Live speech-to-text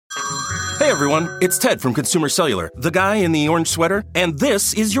Hey everyone, it's Ted from Consumer Cellular, the guy in the orange sweater, and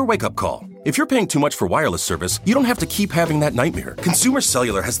this is your wake-up call. If you're paying too much for wireless service, you don't have to keep having that nightmare. Consumer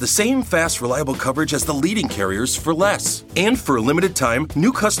Cellular has the same fast, reliable coverage as the leading carriers for less. And for a limited time,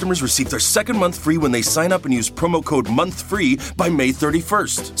 new customers receive their second month free when they sign up and use promo code MONTHFREE by May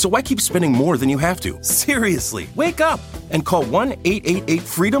 31st. So why keep spending more than you have to? Seriously, wake up and call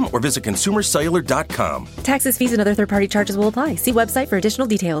 1-888-FREEDOM or visit consumercellular.com. Taxes, fees, and other third-party charges will apply. See website for additional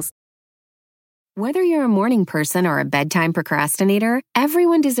details. Whether you're a morning person or a bedtime procrastinator,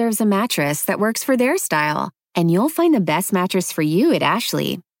 everyone deserves a mattress that works for their style. And you'll find the best mattress for you at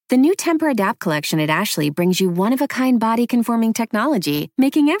Ashley. The new Temper-Adapt collection at Ashley brings you one-of-a-kind body-conforming technology,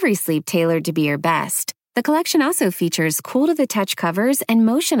 making every sleep tailored to be your best. The collection also features cool-to-the-touch covers and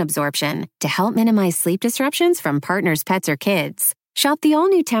motion absorption to help minimize sleep disruptions from partners, pets, or kids. Shop the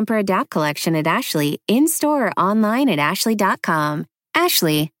all-new Temper-Adapt collection at Ashley, in-store or online at ashley.com.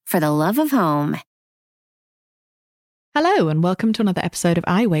 Ashley, for the love of home. Hello and welcome to another episode of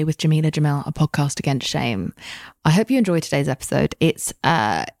I Weigh with Jamila Jamil, a podcast against shame. I hope you enjoyed today's episode. It's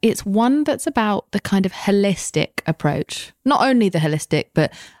one that's about the kind of holistic approach, not only the holistic,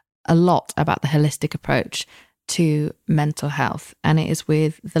 but a lot about the holistic approach to mental health. And it is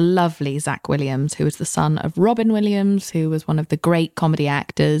with the lovely Zach Williams, who is the son of Robin Williams, who was one of the great comedy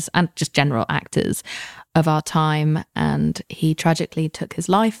actors and just general actors of our time. And he tragically took his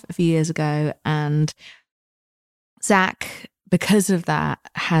life a few years ago. And Zach, because of that,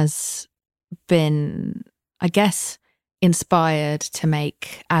 has been, I guess, inspired to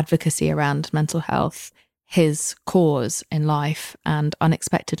make advocacy around mental health his cause in life, and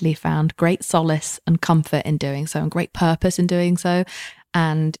unexpectedly found great solace and comfort in doing so and great purpose in doing so.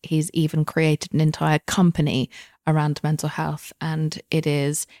 And he's even created an entire company around mental health. And it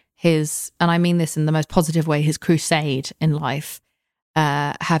is his, and I mean this in the most positive way, his crusade in life,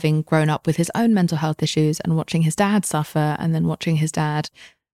 having grown up with his own mental health issues and watching his dad suffer and then watching his dad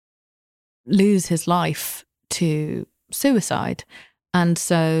lose his life to suicide. And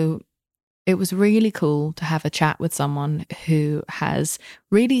so it was really cool to have a chat with someone who has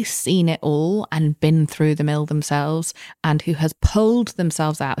really seen it all and been through the mill themselves, and who has pulled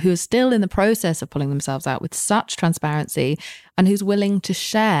themselves out, who is still in the process of pulling themselves out with such transparency, and who's willing to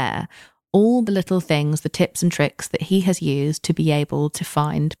share all the little things, the tips and tricks that he has used to be able to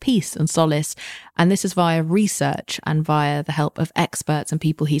find peace and solace. And this is via research and via the help of experts and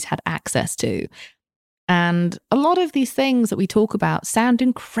people he's had access to. And a lot of these things that we talk about sound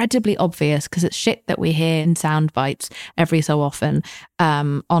incredibly obvious because it's shit that we hear in sound bites every so often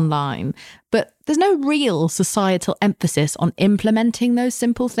online. But there's no real societal emphasis on implementing those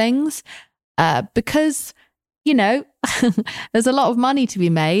simple things because, you know, there's a lot of money to be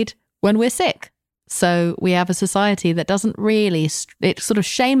made when we're sick. So we have a society that doesn't really, it sort of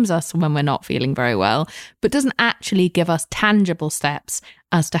shames us when we're not feeling very well, but doesn't actually give us tangible steps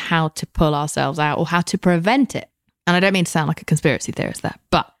as to how to pull ourselves out or how to prevent it. And I don't mean to sound like a conspiracy theorist there,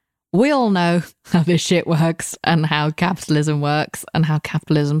 but we all know how this shit works and how capitalism works and how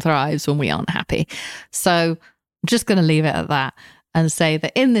capitalism thrives when we aren't happy. So I'm just going to leave it at that and say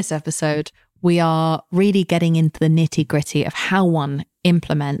that in this episode, we are really getting into the nitty-gritty of how one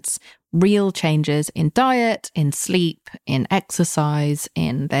implements real changes in diet, in sleep, in exercise,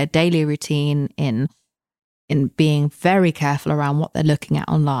 in their daily routine, in being very careful around what they're looking at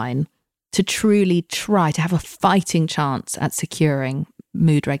online to truly try to have a fighting chance at securing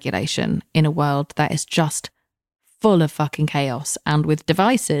mood regulation in a world that is just full of fucking chaos and with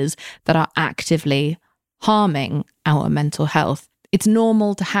devices that are actively harming our mental health. It's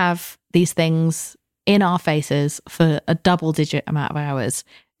normal to have these things in our faces for a double-digit amount of hours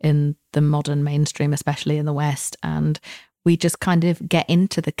in the modern mainstream, especially in the West. And we just kind of get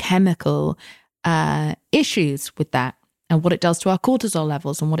into the chemical issues with that and what it does to our cortisol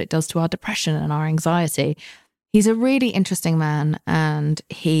levels and what it does to our depression and our anxiety. He's a really interesting man, and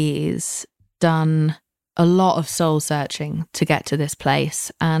he's done a lot of soul searching to get to this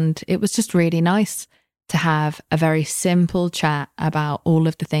place. And it was just really nice to have a very simple chat about all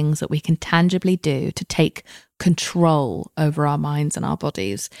of the things that we can tangibly do to take control over our minds and our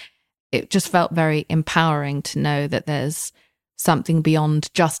bodies. It just felt very empowering to know that there's something beyond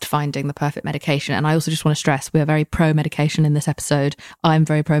just finding the perfect medication. And I also just want to stress, we are very pro-medication in this episode. I'm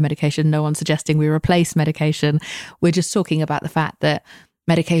very pro-medication. No one's suggesting we replace medication. We're just talking about the fact that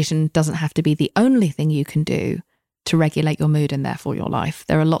medication doesn't have to be the only thing you can do to regulate your mood and therefore your life.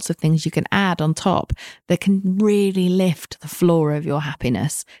 There are lots of things you can add on top that can really lift the floor of your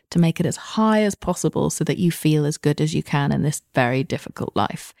happiness to make it as high as possible so that you feel as good as you can in this very difficult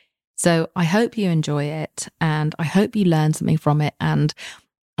life. So I hope you enjoy it, and I hope you learn something from it. And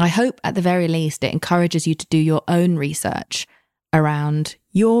I hope at the very least it encourages you to do your own research around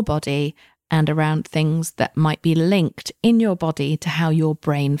your body and around things that might be linked in your body to how your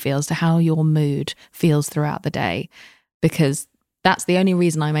brain feels, to how your mood feels throughout the day. Because that's the only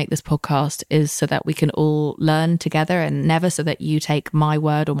reason I make this podcast, is so that we can all learn together, and never so that you take my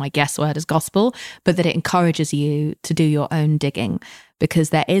word or my guess word as gospel, but that it encourages you to do your own digging,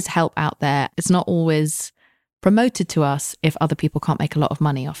 because there is help out there. It's not always promoted to us if other people can't make a lot of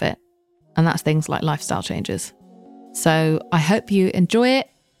money off it. And that's things like lifestyle changes. So I hope you enjoy it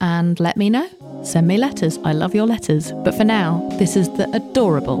and let me know. Send me letters. I love your letters. But for now, this is the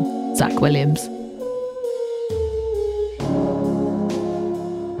adorable Zach Williams.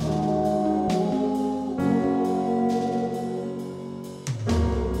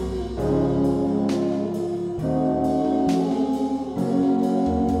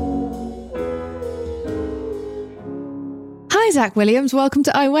 Hi, Zach Williams. Welcome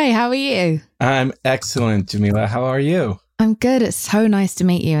to I Weigh. How are you? I'm excellent, Jamila. How are you? I'm good. It's so nice to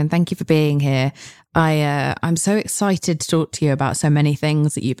meet you, and thank you for being here. I'm so excited to talk to you about so many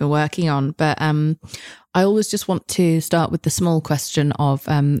things that you've been working on. But I always just want to start with the small question of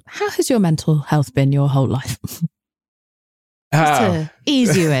how has your mental health been your whole life? Just to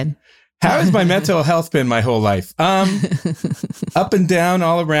ease you in. How has my mental health been my whole life? Up and down,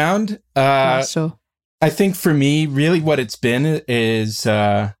 all around. Sure. I think for me, really what it's been is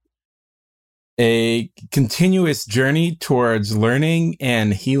a continuous journey towards learning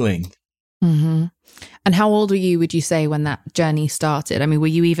and healing. Mm-hmm. And how old were you, would you say, when that journey started? I mean, were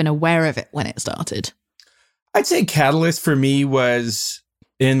you even aware of it when it started? I'd say catalyst for me was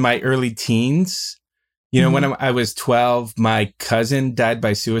in my early teens. You know, when I was 12, my cousin died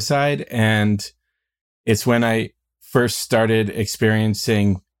by suicide. And it's when I first started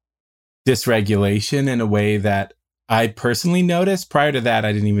experiencing dysregulation in a way that I personally noticed. Prior to that,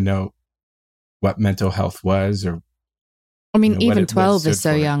 I didn't even know what mental health was, or I mean, even 12 is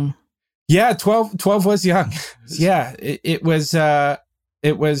so young. Yeah, 12 was young. Yeah, it was I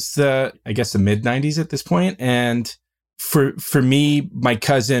guess the mid 90s at this point. And for me, my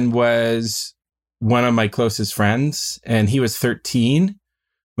cousin was one of my closest friends, and he was 13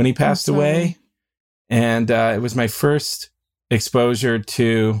 when he passed away. And it was my first exposure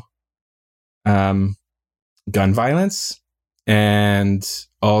to gun violence, and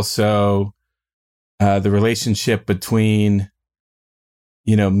also the relationship between,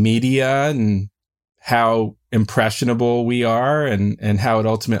 media and how impressionable we are, and how it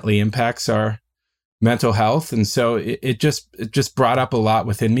ultimately impacts our mental health. And so it just brought up a lot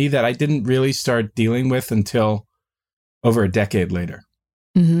within me that I didn't really start dealing with until over a decade later.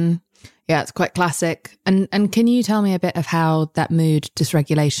 Mm-hmm. Yeah, it's quite classic. And can you tell me a bit of how that mood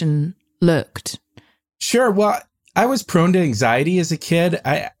dysregulation looked? Sure. Well, I was prone to anxiety as a kid.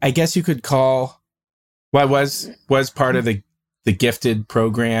 I guess you could call, I was part of the gifted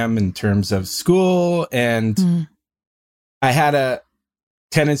program in terms of school. And I had a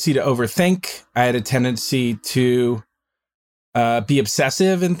tendency to overthink. I had a tendency to be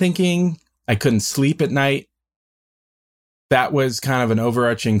obsessive in thinking. I couldn't sleep at night. That was kind of an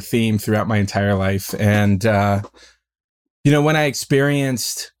overarching theme throughout my entire life. And, when I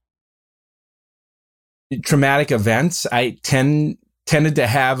experienced traumatic events, I tended to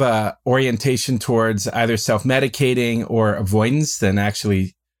have a orientation towards either self-medicating or avoidance than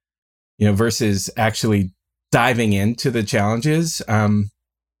actually, versus actually diving into the challenges,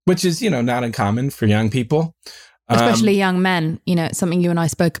 which is, not uncommon for young people. Especially young men. It's something you and I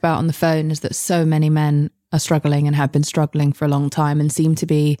spoke about on the phone, is that so many men are struggling and have been struggling for a long time and seem to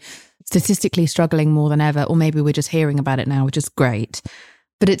be statistically struggling more than ever. Or maybe we're just hearing about it now, which is great.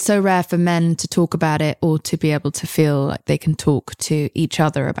 But it's so rare for men to talk about it, or to be able to feel like they can talk to each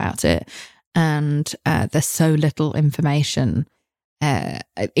other about it. And there's so little information.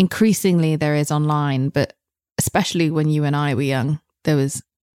 Increasingly there is online, but especially when you and I were young, there was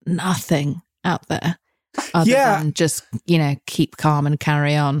nothing out there other than just, keep calm and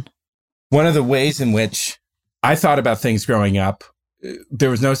carry on. One of the ways in which I thought about things growing up, there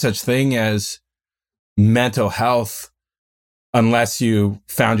was no such thing as mental health unless you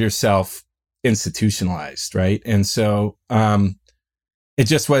found yourself institutionalized, right? And so it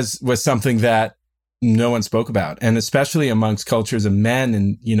just was something that no one spoke about, and especially amongst cultures of men,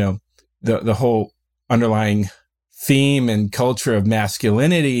 and the whole underlying theme and culture of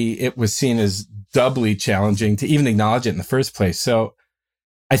masculinity, it was seen as doubly challenging to even acknowledge it in the first place. So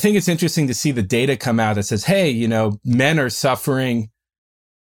I think it's interesting to see the data come out that says, hey, men are suffering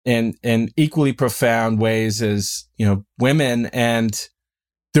in equally profound ways as, women, and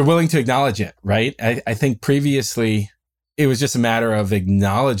they're willing to acknowledge it, right? I think previously it was just a matter of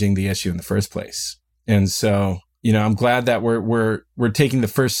acknowledging the issue in the first place. And so, I'm glad that we're taking the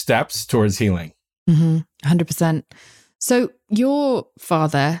first steps towards healing. 100%. So your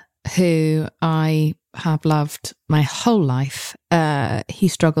father, who I have loved my whole life, he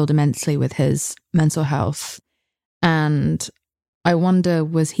struggled immensely with his mental health. And I wonder,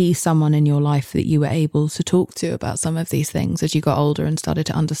 was he someone in your life that you were able to talk to about some of these things as you got older and started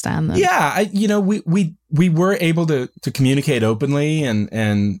to understand them? Yeah, we were able to communicate openly and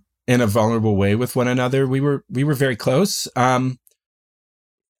in a vulnerable way with one another. We were very close. I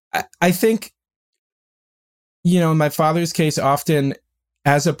think, in my father's case, often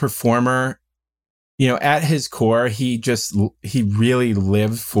as a performer, at his core, he really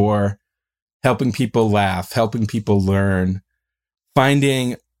lived for helping people laugh, helping people learn,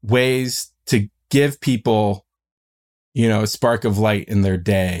 finding ways to give people, a spark of light in their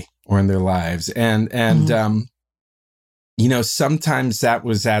day or in their lives. And sometimes that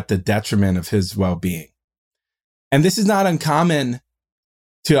was at the detriment of his well-being. And this is not uncommon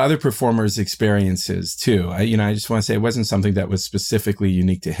to other performers' experiences too. I just want to say it wasn't something that was specifically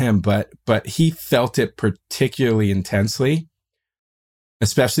unique to him, but he felt it particularly intensely,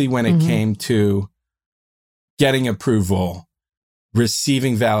 especially when it came to getting approval,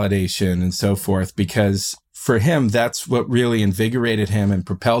 receiving validation, and so forth, because for him, that's what really invigorated him and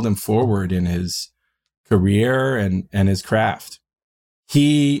propelled him forward in his career and his craft.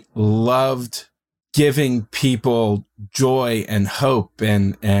 He loved giving people joy and hope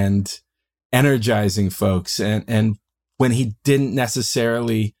and energizing folks. And when he didn't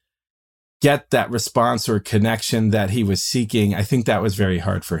necessarily get that response or connection that he was seeking, I think that was very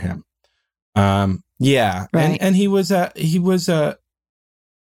hard for him. Yeah. Right. And he was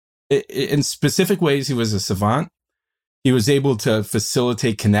in specific ways, he was a savant. He was able to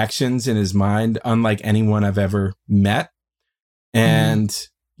facilitate connections in his mind, unlike anyone I've ever met. And,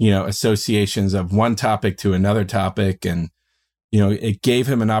 associations of one topic to another topic. And, it gave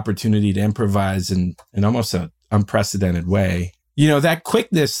him an opportunity to improvise in almost an unprecedented way. That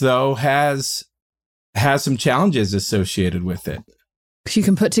quickness, though, has some challenges associated with it. Because you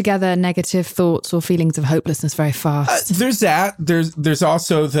can put together negative thoughts or feelings of hopelessness very fast. There's that. There's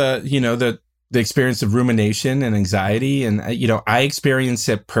also the experience of rumination and anxiety. And, I experience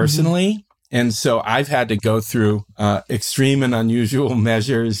it personally. And so I've had to go through extreme and unusual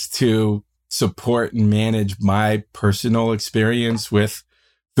measures to support and manage my personal experience with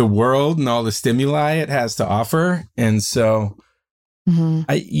the world and all the stimuli it has to offer. And so,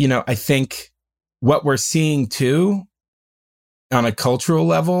 I think what we're seeing too on a cultural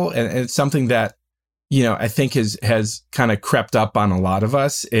level, and it's something that, I think has kind of crept up on a lot of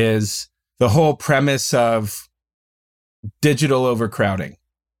us, is the whole premise of digital overcrowding,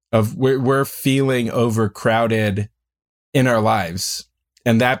 of we're feeling overcrowded in our lives.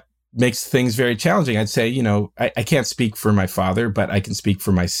 And that makes things very challenging. I'd say, I can't speak for my father, but I can speak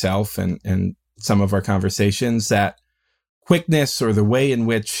for myself and some of our conversations, that quickness or the way in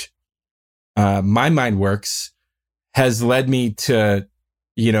which my mind works has led me to,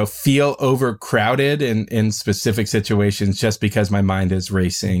 feel overcrowded in specific situations just because my mind is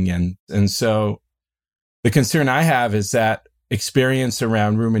racing. And so the concern I have is that experience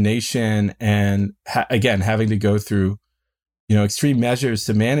around rumination and again, having to go through, extreme measures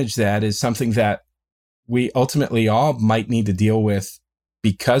to manage that is something that we ultimately all might need to deal with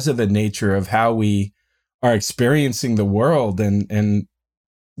because of the nature of how we are experiencing the world and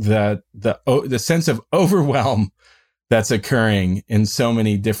the sense of overwhelm that's occurring in so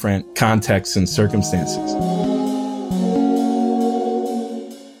many different contexts and circumstances.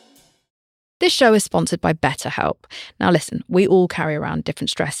 This show is sponsored by BetterHelp. Now listen, we all carry around different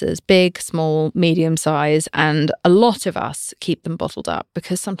stressors, big, small, medium size, and a lot of us keep them bottled up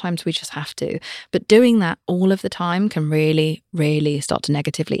because sometimes we just have to. But doing that all of the time can really, really start to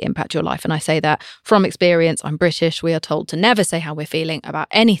negatively impact your life. And I say that from experience. I'm British. We are told to never say how we're feeling about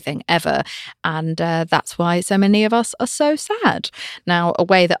anything ever. And that's why so many of us are so sad. Now, a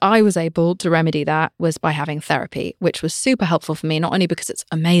way that I was able to remedy that was by having therapy, which was super helpful for me, not only because it's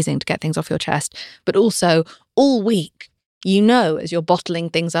amazing to get things off your chest, but also all week, as you're bottling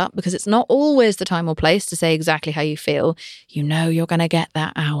things up, because it's not always the time or place to say exactly how you feel, you're going to get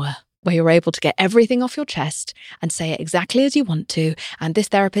that hour where you're able to get everything off your chest and say it exactly as you want to. And this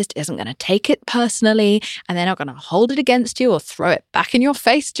therapist isn't going to take it personally, and they're not going to hold it against you or throw it back in your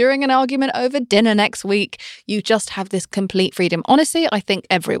face during an argument over dinner next week. You just have this complete freedom. Honestly, I think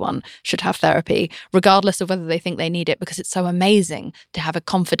everyone should have therapy, regardless of whether they think they need it, because it's so amazing to have a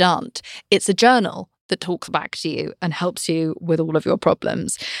confidant. It's a journal that talks back to you and helps you with all of your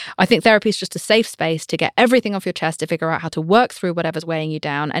problems. I think therapy is just a safe space to get everything off your chest, to figure out how to work through whatever's weighing you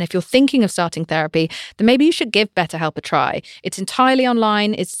down. And if you're thinking of starting therapy, then maybe you should give BetterHelp a try. It's entirely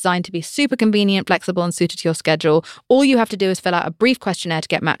online. It's designed to be super convenient, flexible, and suited to your schedule. All you have to do is fill out a brief questionnaire to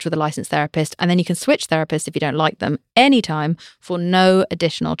get matched with a licensed therapist, and then you can switch therapists if you don't like them anytime for no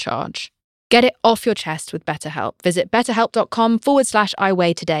additional charge. Get it off your chest with BetterHelp. Visit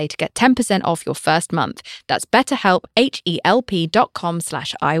betterhelp.com/iweigh today to get 10% off your first month. That's BetterHelp,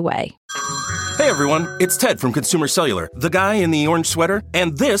 HELP.com/iweigh. Hey everyone, it's Ted from Consumer Cellular, the guy in the orange sweater,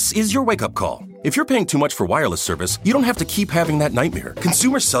 and this is your wake-up call. If you're paying too much for wireless service, you don't have to keep having that nightmare.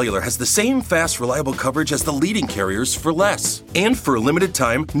 Consumer Cellular has the same fast, reliable coverage as the leading carriers for less. And for a limited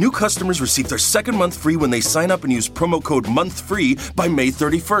time, new customers receive their second month free when they sign up and use promo code MONTHFREE by May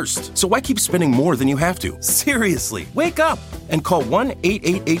 31st. So why keep spending more than you have to? Seriously, wake up and call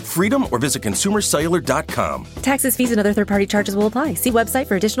 1-888-FREEDOM or visit consumercellular.com. Taxes, fees, and other third-party charges will apply. See website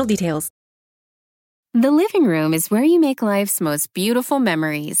for additional details. The living room is where you make life's most beautiful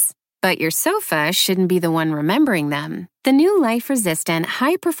memories. But your sofa shouldn't be the one remembering them. The new life-resistant,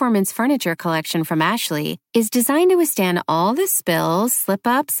 high-performance furniture collection from Ashley is designed to withstand all the spills,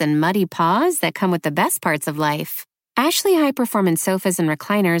 slip-ups, and muddy paws that come with the best parts of life. Ashley high-performance sofas and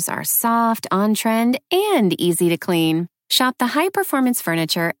recliners are soft, on-trend, and easy to clean. Shop the high-performance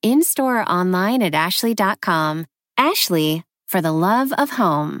furniture in-store or online at ashley.com. Ashley, for the love of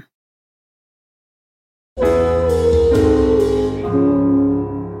home.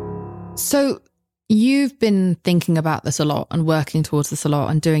 So you've been thinking about this a lot and working towards this a lot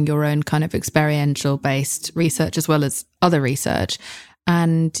and doing your own kind of experiential-based research as well as other research.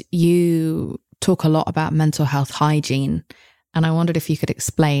 And you talk a lot about mental health hygiene. And I wondered if you could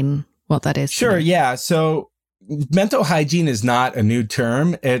explain what that is. Sure, yeah. So mental hygiene is not a new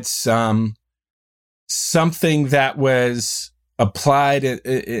term. It's something that was applied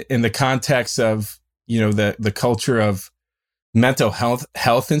in the context of, the culture of mental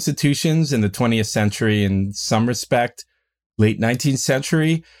health institutions in the 20th century, in some respect, late 19th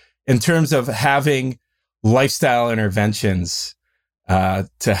century, in terms of having lifestyle interventions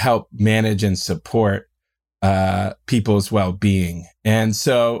to help manage and support people's well-being. And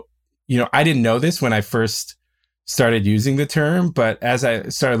so, I didn't know this when I first started using the term, but as I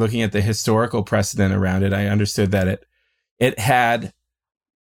started looking at the historical precedent around it, I understood that it had,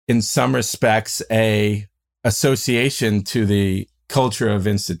 in some respects, a association to the culture of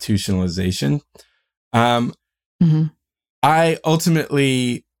institutionalization. I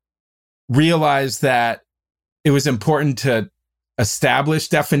ultimately realized that it was important to establish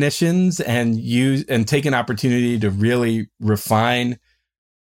definitions and take an opportunity to really refine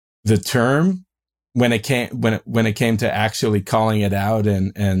the term when it came to actually calling it out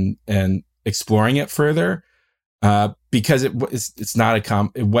and exploring it further. Because it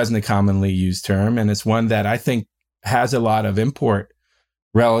wasn't a commonly used term, and it's one that I think has a lot of import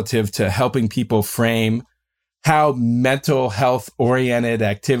relative to helping people frame how mental health oriented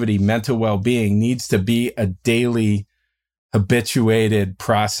activity, mental well-being, needs to be a daily habituated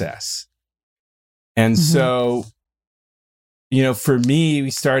process. And so, for me,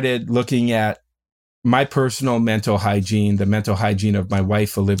 we started looking at my personal mental hygiene, the mental hygiene of my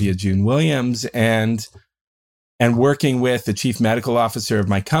wife, Olivia June Williams, and working with the chief medical officer of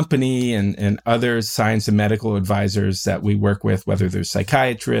my company and other science and medical advisors that we work with, whether they're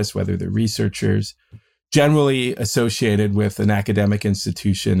psychiatrists, whether they're researchers, generally associated with an academic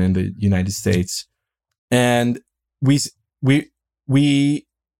institution in the United States. And we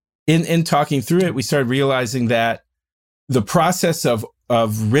in talking through it, we started realizing that the process of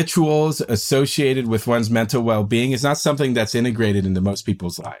rituals associated with one's mental well-being is not something that's integrated into most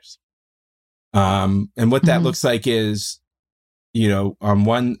people's lives. And what that looks like is, on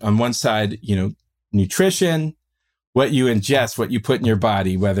one side, nutrition, what you ingest, what you put in your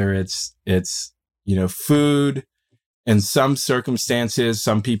body, whether it's food. In some circumstances,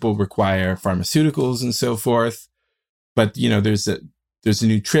 some people require pharmaceuticals and so forth. But, there's a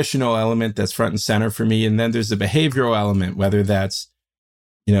nutritional element that's front and center for me. And then there's a behavioral element, whether that's,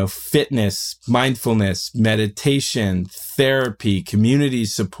 fitness, mindfulness, meditation, therapy, community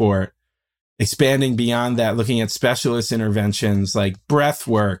support. Expanding beyond that, looking at specialist interventions like breath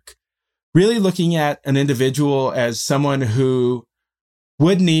work, really looking at an individual as someone who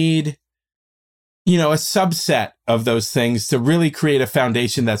would need, a subset of those things to really create a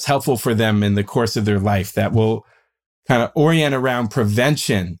foundation that's helpful for them in the course of their life, that will kind of orient around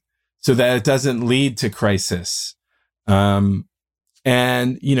prevention so that it doesn't lead to crisis.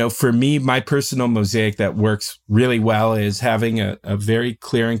 And, you know, for me, my personal mosaic that works really well is having a very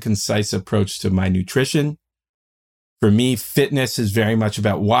clear and concise approach to my nutrition. For me, fitness is very much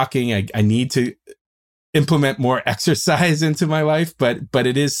about walking. I need to implement more exercise into my life, but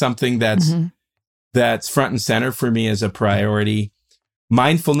it is something that's front and center for me as a priority.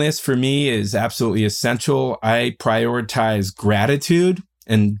 Mindfulness for me is absolutely essential. I prioritize gratitude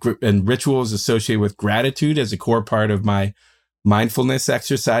and rituals associated with gratitude as a core part of my mindfulness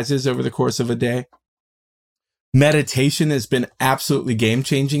exercises over the course of a day. Meditation has been absolutely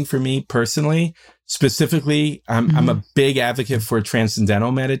game-changing for me personally. Specifically, I'm a big advocate for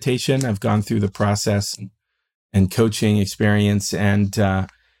transcendental meditation. I've gone through the process and coaching experience, and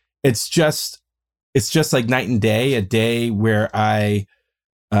it's just like night and day. A day where I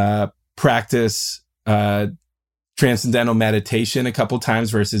practice transcendental meditation a couple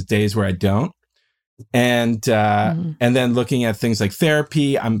times versus days where I don't. And then looking at things like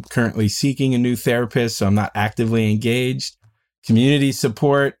therapy, I'm currently seeking a new therapist, so I'm not actively engaged. Community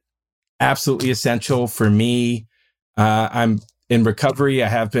support, absolutely essential for me. I'm in recovery. I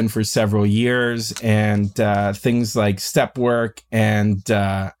have been for several years, and things like step work and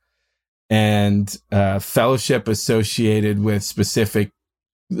fellowship associated with specific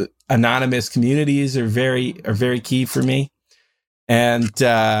anonymous communities are very key for me. And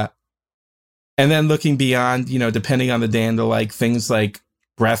then looking beyond, you know, depending on the day and the like, things like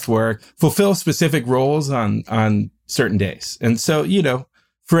breath work, fulfill specific roles on certain days. And so, you know,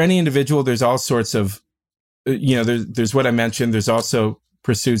 for any individual, there's all sorts of, you know, there's what I mentioned. There's also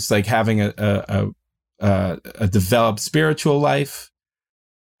pursuits like having a developed spiritual life,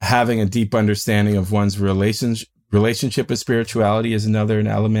 having a deep understanding of one's relationship with spirituality is an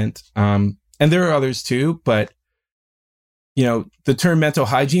element. And there are others too, but you know, the term mental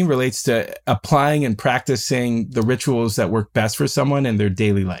hygiene relates to applying and practicing the rituals that work best for someone in their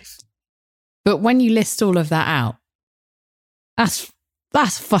daily life. But when you list all of that out, that's a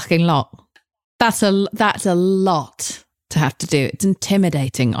fucking lot. That's a lot to have to do. It's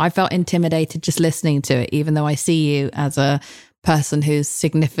intimidating. I felt intimidated just listening to it, even though I see you as a person who's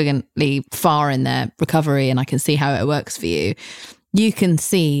significantly far in their recovery and I can see how it works for you. You can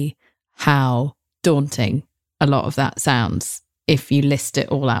see how daunting a lot of that sounds if you list it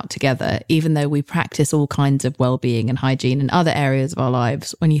all out together, even though we practice all kinds of well-being and hygiene in other areas of our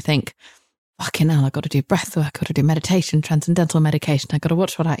lives. When you think, fucking hell, I've got to do breath work, I've got to do meditation, transcendental medication, I've got to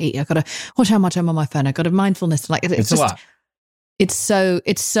watch what I eat, I've got to watch how much I'm on my phone, I've got to mindfulness. Like it's just, a lot. It's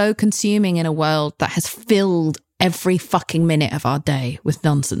so consuming in a world that has filled every fucking minute of our day with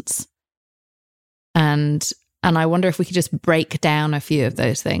nonsense. And I wonder if we could just break down a few of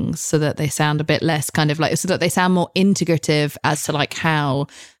those things so that they sound a bit less kind of like, so that they sound more integrative as to like how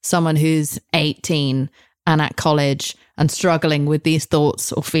someone who's 18 and at college and struggling with these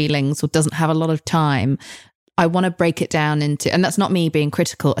thoughts or feelings or doesn't have a lot of time. I want to break it down into, and that's not me being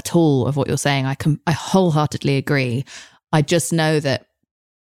critical at all of what you're saying. I wholeheartedly agree. I just know that,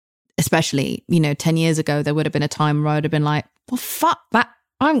 especially, you know, 10 years ago, there would have been a time where I would have been like, well, fuck that.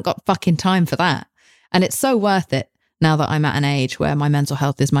 I haven't got fucking time for that. And it's so worth it now that I'm at an age where my mental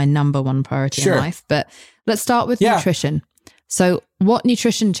health is my number one priority in life. But let's start with nutrition. So what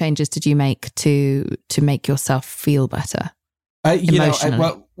nutrition changes did you make to make yourself feel better?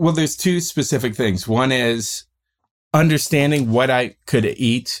 Well, there's two specific things. One is understanding what I could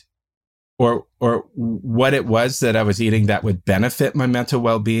eat or what it was that I was eating that would benefit my mental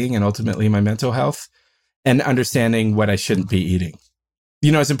well-being and ultimately my mental health, and understanding what I shouldn't be eating.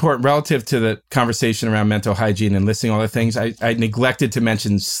 You know, it's important relative to the conversation around mental hygiene and listing all the things. I neglected to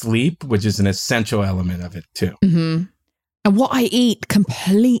mention sleep, which is an essential element of it too. Mm-hmm. And what I eat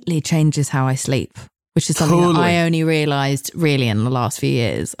completely changes how I sleep, which is something that I only realized really in the last few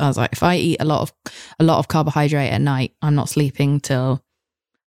years. I was like, if I eat a lot of carbohydrate at night, I'm not sleeping till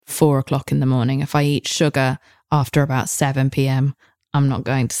 4 o'clock in the morning. If I eat sugar after about 7 p.m., I'm not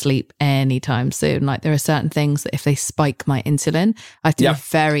going to sleep anytime soon. Like there are certain things that if they spike my insulin, I have to be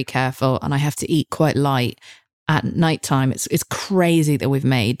very careful, and I have to eat quite light at nighttime. It's crazy that we've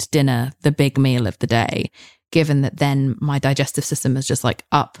made dinner the big meal of the day, given that then my digestive system is just like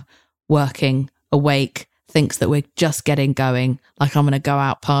up, working, awake, thinks that we're just getting going, like I'm going to go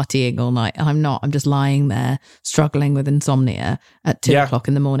out partying all night. And I'm not. I'm just lying there struggling with insomnia at 2 o'clock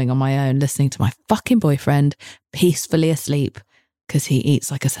in the morning on my own, listening to my fucking boyfriend peacefully asleep because he eats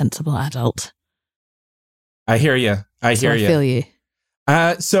like a sensible adult. I hear you. I feel you.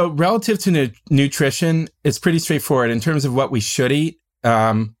 So relative to nutrition, it's pretty straightforward in terms of what we should eat.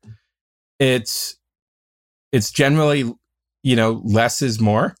 It's generally, you know, less is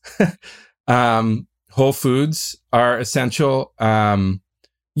more. whole foods are essential.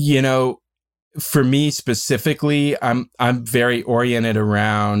 You know, for me specifically, I'm very oriented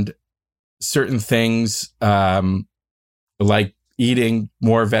around certain things, like eating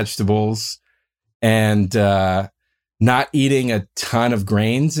more vegetables and not eating a ton of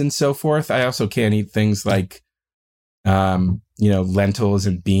grains and so forth. I also can't eat things like, you know, lentils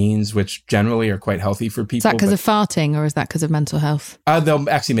and beans, which generally are quite healthy for people. Is that because of farting, or is that because of mental health? They'll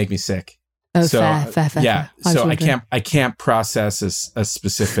actually make me sick. Oh, so, fair. Yeah. So I can't process a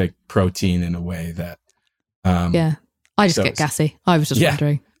specific protein in a way that. Yeah. I just get gassy. I was just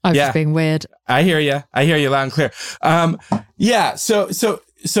wondering. I was just being weird. I hear you loud and clear. Yeah. So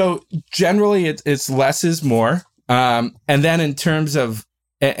generally it's less is more. And then in terms of,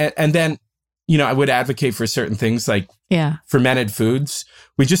 and then, you know, I would advocate for certain things like fermented foods.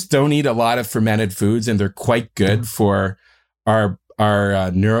 We just don't eat a lot of fermented foods, and they're quite good for our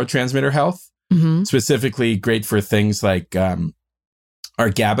neurotransmitter health. Mm-hmm. Specifically great for things like our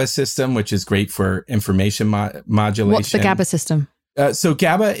GABA system, which is great for information modulation. What's the GABA system? So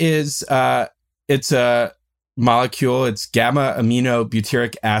GABA is it's a molecule. It's gamma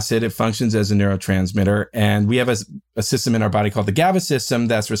aminobutyric acid. It functions as a neurotransmitter, and we have a system in our body called the GABA system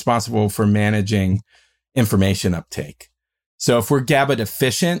that's responsible for managing information uptake. So if we're GABA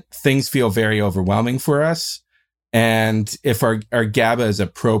deficient, things feel very overwhelming for us. And if our GABA is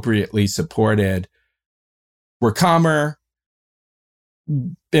appropriately supported, we're calmer,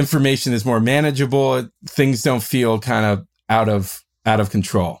 information is more manageable, things don't feel kind of out of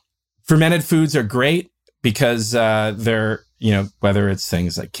control. Fermented foods are great because they're, you know, whether it's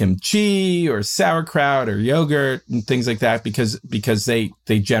things like kimchi or sauerkraut or yogurt and things like that, because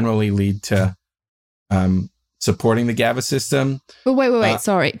they generally lead to supporting the GABA system. But wait,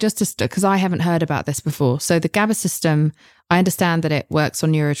 sorry, just because I haven't heard about this before. So the GABA system, I understand that it works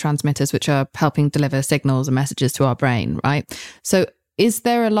on neurotransmitters, which are helping deliver signals and messages to our brain, right? So is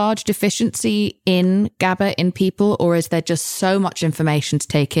there a large deficiency in GABA in people, or is there just so much information to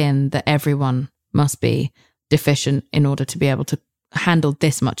take in that everyone must be deficient in order to be able to handle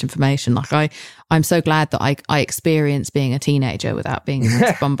this much information? Like I'm so glad that I experienced being a teenager without being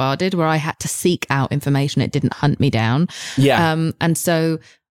bombarded, where I had to seek out information. It didn't hunt me down. Yeah. And so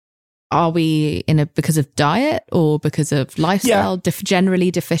are we because of diet or because of lifestyle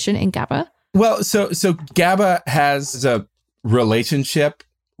generally deficient in GABA? Well, so GABA has a relationship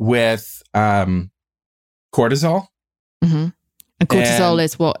with cortisol. Mm-hmm. And cortisol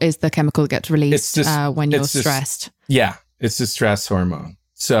is what is the chemical that gets released when you're stressed. It's a stress hormone.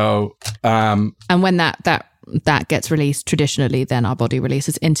 So, and when that gets released, traditionally, then our body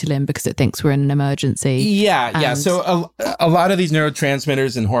releases insulin because it thinks we're in an emergency. Yeah. So a lot of these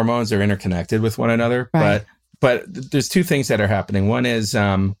neurotransmitters and hormones are interconnected with one another. Right. But there's two things that are happening. One is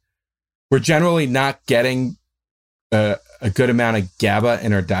we're generally not getting a good amount of GABA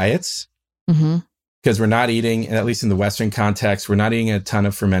in our diets. Mm-hmm. Because we're not eating, at least in the Western context, we're not eating a ton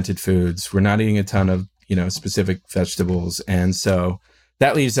of fermented foods. We're not eating a ton of, you know, specific vegetables. And so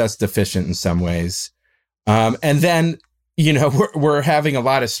that leaves us deficient in some ways. And then, you know, we're having a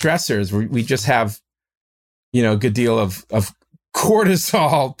lot of stressors. We just have, you know, a good deal of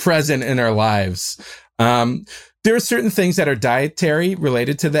cortisol present in our lives. There are certain things that are dietary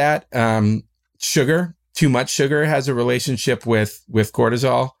related to that. Sugar, too much sugar has a relationship with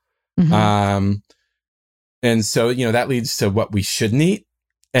cortisol. Mm-hmm. And so, you know, that leads to what we shouldn't eat.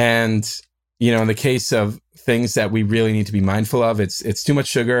 And, you know, in the case of things that we really need to be mindful of, it's too much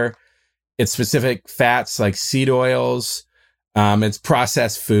sugar. It's specific fats like seed oils. It's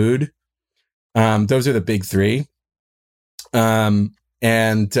processed food. Those are the big three. And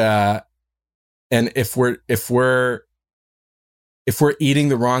if we're eating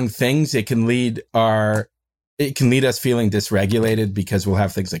the wrong things, it can lead us feeling dysregulated because we'll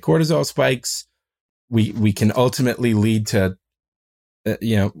have things like cortisol spikes. We can ultimately lead to,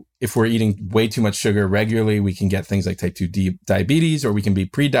 you know, if we're eating way too much sugar regularly, we can get things like type 2 diabetes, or we can be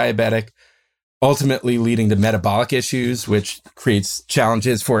pre-diabetic, ultimately leading to metabolic issues, which creates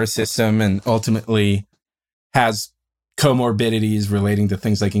challenges for our system and ultimately has comorbidities relating to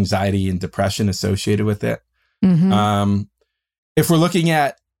things like anxiety and depression associated with it. Mm-hmm. If we're looking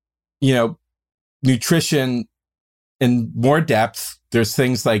at, you know, nutrition in more depth, there's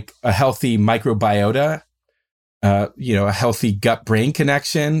things like a healthy microbiota, you know, a healthy gut-brain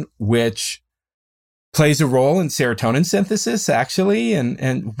connection, which plays a role in serotonin synthesis, actually.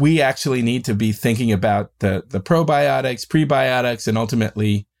 And we actually need to be thinking about the probiotics, prebiotics, and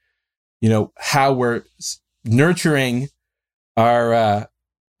ultimately, you know, how we're nurturing our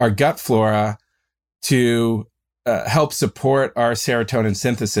gut flora to help support our serotonin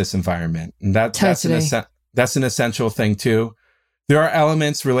synthesis environment. And that's an essential thing too. There are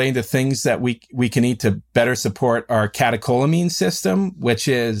elements relating to things that we can eat to better support our catecholamine system, which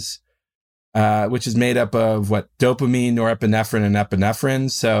is made up of dopamine, norepinephrine, and epinephrine.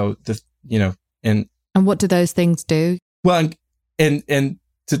 So and what do those things do? Well, and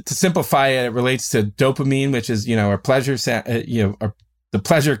to simplify it, it relates to dopamine, which is our pleasure, the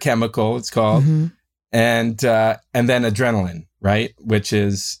pleasure chemical, it's called, and then adrenaline, right, which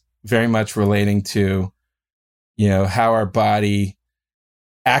is very much relating to how our body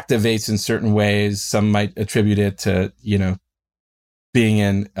activates in certain ways. Some might attribute it to being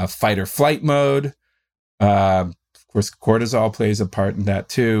in a fight or flight mode. Of course, cortisol plays a part in that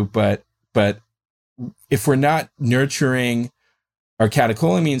too. But if we're not nurturing our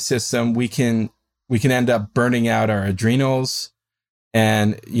catecholamine system, we can end up burning out our adrenals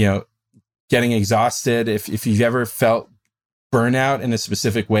and getting exhausted. If you've ever felt burnout in a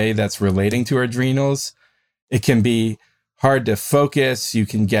specific way that's relating to our adrenals, it can be hard to focus. You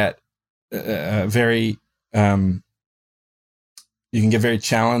can get very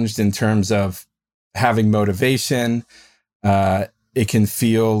challenged in terms of having motivation. It can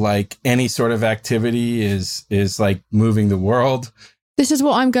feel like any sort of activity is like moving the world. This is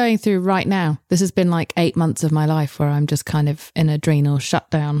what I'm going through right now. This has been like 8 months of my life where I'm just kind of in adrenal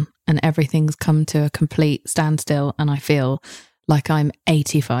shutdown and everything's come to a complete standstill, and I feel like I'm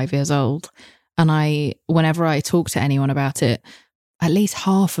 85 years old. And whenever I talk to anyone about it, at least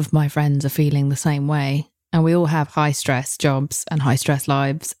half of my friends are feeling the same way. And we all have high stress jobs and high stress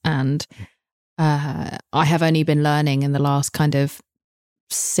lives. And I have only been learning in the last kind of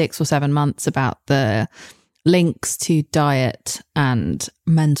 6 or 7 months about the links to diet and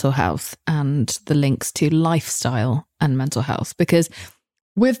mental health and the links to lifestyle and mental health, because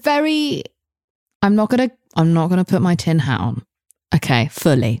we're I'm not going to put my tin hat on. Okay,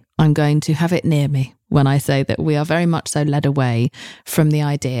 fully. I'm going to have it near me when I say that we are very much so led away from the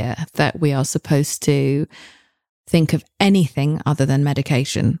idea that we are supposed to think of anything other than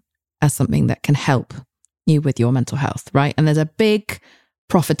medication as something that can help you with your mental health, right? And there's a big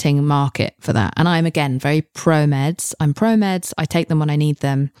profiting market for that. And I'm, again, very pro-meds. I'm pro-meds. I take them when I need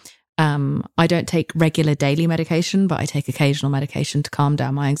them. I don't take regular daily medication, but I take occasional medication to calm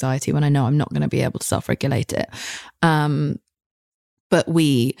down my anxiety when I know I'm not going to be able to self-regulate it. But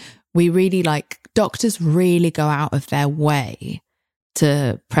we really, doctors really go out of their way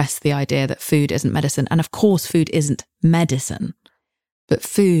to press the idea that food isn't medicine. And of course, food isn't medicine, but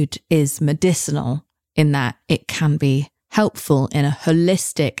food is medicinal in that it can be helpful in a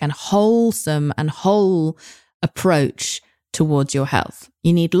holistic and wholesome and whole approach towards your health.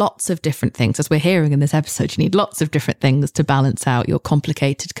 You need lots of different things. As we're hearing in this episode, you need lots of different things to balance out your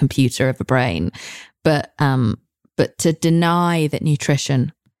complicated computer of a brain. But to deny that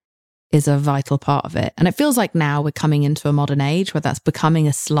nutrition is a vital part of it. And it feels like now we're coming into a modern age where that's becoming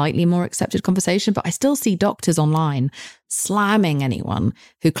a slightly more accepted conversation. But I still see doctors online slamming anyone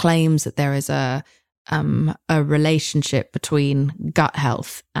who claims that there is a relationship between gut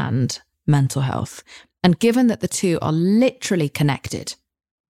health and mental health. And given that the two are literally connected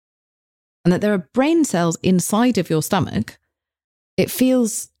and that there are brain cells inside of your stomach, it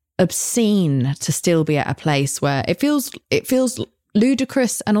feels obscene to still be at a place where it feels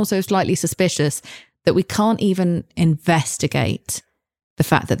ludicrous and also slightly suspicious that we can't even investigate the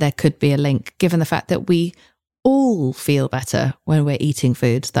fact that there could be a link, given the fact that we all feel better when we're eating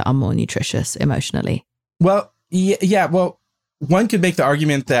foods that are more nutritious emotionally. Well, yeah. Well, one could make the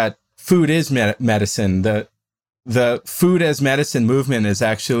argument that food is medicine. The food as medicine movement is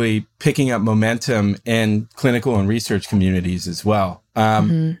actually picking up momentum in clinical and research communities as well.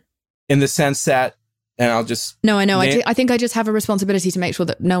 In the sense that, and I'll just... No, I know. I think I just have a responsibility to make sure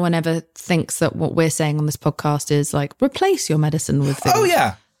that no one ever thinks that what we're saying on this podcast is like, replace your medicine with food. Oh,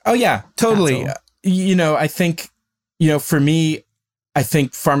 yeah. Totally. I think, for me, I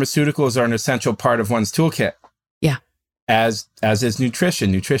think pharmaceuticals are an essential part of one's toolkit. Yeah. As is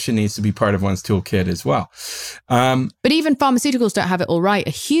nutrition. Nutrition needs to be part of one's toolkit as well. But even pharmaceuticals don't have it all right.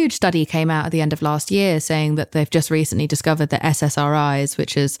 A huge study came out at the end of last year saying that they've just recently discovered that SSRIs,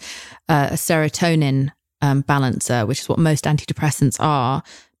 which is a serotonin balancer, which is what most antidepressants are,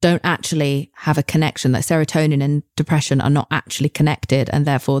 don't actually have a connection. That serotonin and depression are not actually connected, and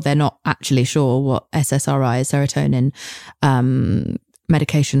therefore they're not actually sure what SSRI, serotonin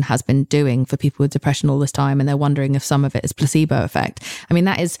medication, has been doing for people with depression all this time, and they're wondering if some of it is placebo effect. I mean,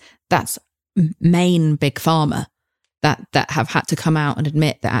 that's main big pharma that have had to come out and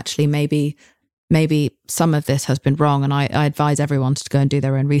admit that actually maybe maybe some of this has been wrong, and I advise everyone to go and do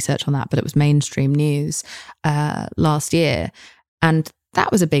their own research on that, but it was mainstream news last year. And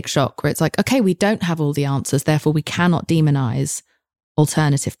that was a big shock, where it's like, okay, we don't have all the answers, therefore we cannot demonize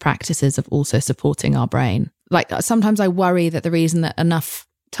alternative practices of also supporting our brain. Like, sometimes I worry that the reason that enough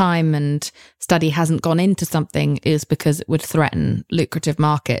time and study hasn't gone into something is because it would threaten lucrative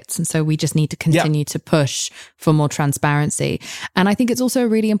markets. And so we just need to continue to push for more transparency. And I think it's also a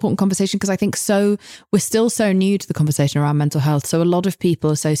really important conversation, because I think we're still so new to the conversation around mental health. So a lot of people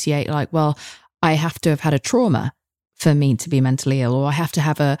associate, like, well, I have to have had a trauma for me to be mentally ill, or I have to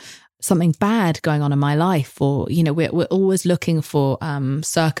have something bad going on in my life, or, you know, we're always looking for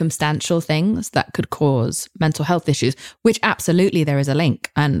circumstantial things that could cause mental health issues, which absolutely there is a link.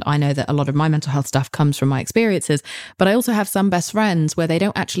 And I know that a lot of my mental health stuff comes from my experiences, but I also have some best friends where they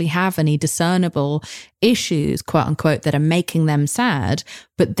don't actually have any discernible issues, quote unquote, that are making them sad,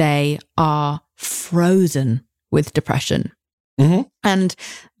 but they are frozen with depression. Mm-hmm. And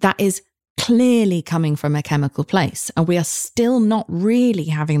that is clearly coming from a chemical place. And we are still not really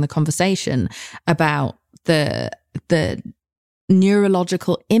having the conversation about the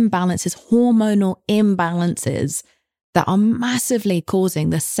neurological imbalances, hormonal imbalances that are massively causing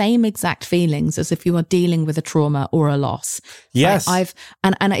the same exact feelings as if you are dealing with a trauma or a loss. Yes.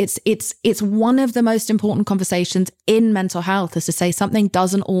 And it's one of the most important conversations in mental health, is to say something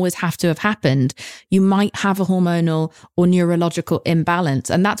doesn't always have to have happened. You might have a hormonal or neurological imbalance,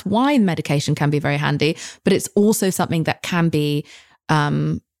 and that's why medication can be very handy, but it's also something that can be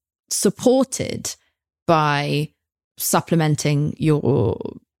supported by supplementing your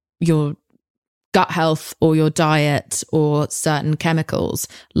gut health or your diet or certain chemicals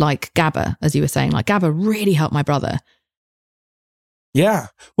like GABA, as you were saying. Like, GABA really helped my brother. Yeah.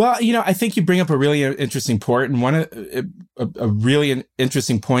 Well, you know, I think you bring up a really interesting point, and a really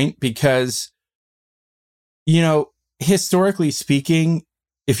interesting point, because, you know, historically speaking,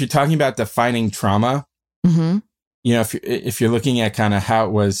 if you're talking about defining trauma, mm-hmm. you know, if you're looking at kind of how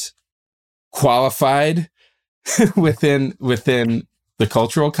it was qualified within the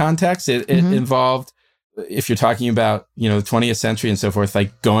cultural context, it mm-hmm. involved, if you're talking about, you know, the 20th century and so forth,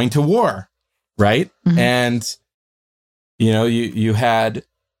 like going to war, right? Mm-hmm. And, you know, you had,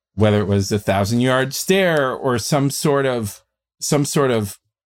 whether it was the 1,000-yard stare or some sort of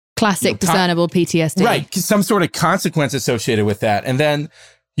classic, you know, discernible PTSD, right? Some sort of consequence associated with that. And then,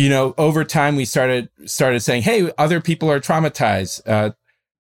 you know, over time we started saying, hey, other people are traumatized.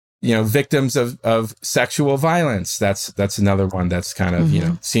 You know, victims of sexual violence. That's another one that's kind of, mm-hmm. you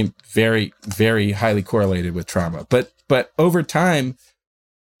know, seem very, very highly correlated with trauma. But over time,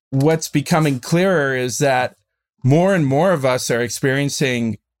 what's becoming clearer is that more and more of us are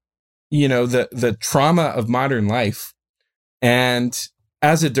experiencing, you know, the trauma of modern life. And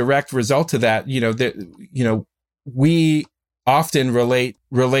as a direct result of that, you know, we often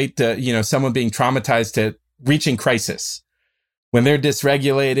relate to, you know, someone being traumatized to reaching crisis, when they're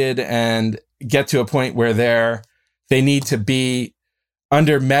dysregulated and get to a point where they need to be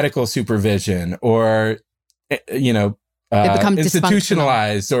under medical supervision, or, you know,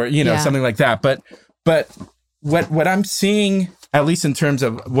 institutionalized, or, you know, something like that. But what I'm seeing, at least in terms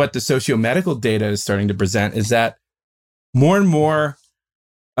of what the socio-medical data is starting to present, is that more and more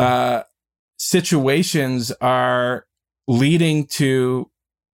situations are leading to,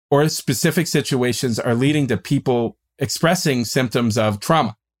 or specific situations are leading to people expressing symptoms of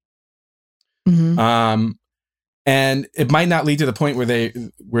trauma. Mm-hmm. And it might not lead to the point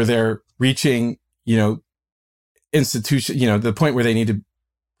where they're reaching, you know, institution, you know, the point where they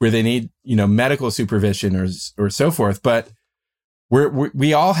need, you know, medical supervision or so forth. But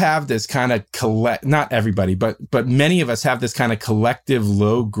we all have this kind of not everybody, but many of us have this kind of collective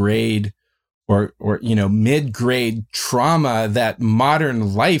low grade or, you know, mid-grade trauma that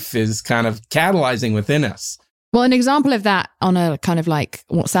modern life is kind of catalyzing within us. Well, an example of that on a kind of like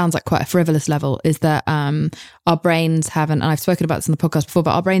what sounds like quite a frivolous level is that our brains haven't, and I've spoken about this in the podcast before,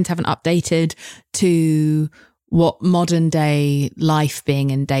 but our brains haven't updated to what modern day life being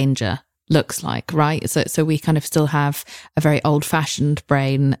in danger looks like, right? So we kind of still have a very old fashioned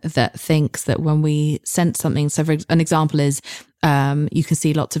brain that thinks that when we sense something, so for an example is you can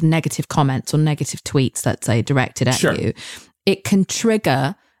see lots of negative comments or negative tweets, let's say, directed at Sure. you. It can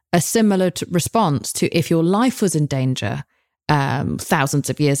trigger a similar response to if your life was in danger thousands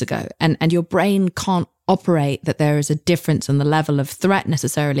of years ago, and your brain can't operate that there is a difference in the level of threat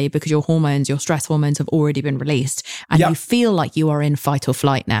necessarily because your hormones, your stress hormones have already been released and you feel like you are in fight or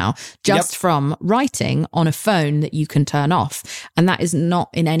flight now just from writing on a phone that you can turn off. And that is not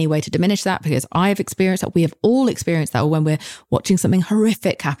in any way to diminish that, because I've experienced that. We have all experienced that. Or when we're watching something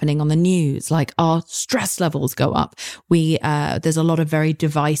horrific happening on the news, like our stress levels go up. There's a lot of very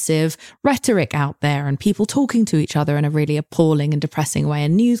divisive rhetoric out there and people talking to each other in a really appalling and depressing way,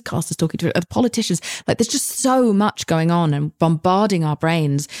 and newscasters talking to politicians. Like, there's just so much going on and bombarding our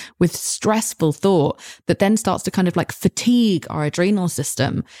brains with stressful thought that then starts to kind of like fatigue our adrenal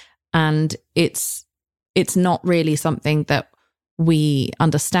system. And it's not really something that we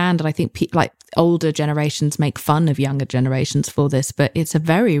understand. And I think like older generations make fun of younger generations for this, but it's a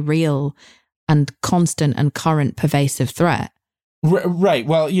very real and constant and current pervasive threat. Right.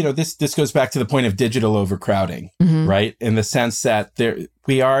 Well, this goes back to the point of digital overcrowding, right? In the sense that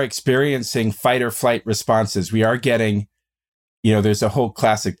we are experiencing fight or flight responses. We are getting, there's a whole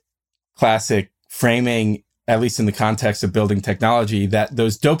classic framing, at least in the context of building technology, that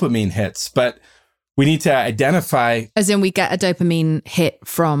those dopamine hits, but we need to identify. As in we get a dopamine hit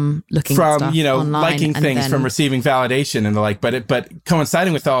from looking at stuff online, liking things, from receiving validation and the like. But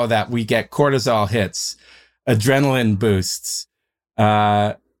coinciding with all of that, we get cortisol hits, adrenaline boosts,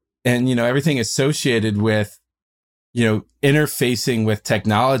 and everything associated with interfacing with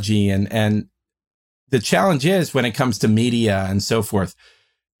technology. And the challenge is, when it comes to media and so forth,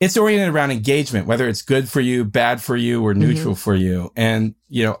 it's oriented around engagement, whether it's good for you, bad for you, or neutral for you. And,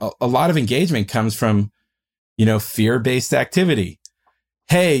 a lot of engagement comes from, fear-based activity.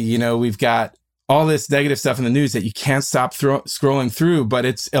 Hey, we've got all this negative stuff in the news that you can't stop scrolling through, but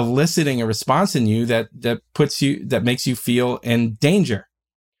it's eliciting a response in you that makes you feel in danger.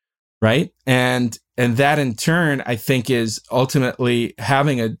 Right. And that in turn, I think, is ultimately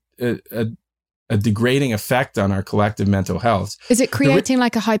having a degrading effect on our collective mental health. Is it creating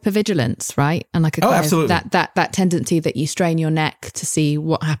like a hypervigilance, right? And like absolutely. That tendency that you strain your neck to see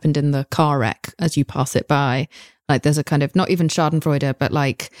what happened in the car wreck as you pass it by. Like there's a kind of, not even Schadenfreude, but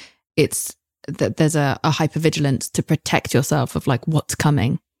like it's that there's a hypervigilance to protect yourself of like what's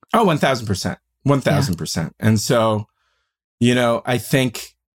coming. Oh, 1,000%. 1,000%. And so, I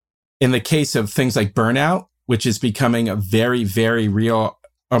think in the case of things like burnout, which is becoming a very, very real,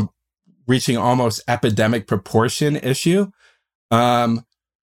 reaching almost epidemic proportion issue. I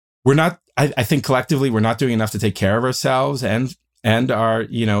think collectively, we're not doing enough to take care of ourselves and our,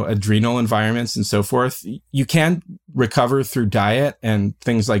 adrenal environments and so forth. You can recover through diet and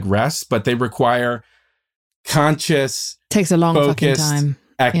things like rest, but they require conscious, takes a long fucking time,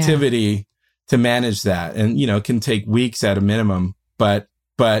 activity to manage that. And, it can take weeks at a minimum, but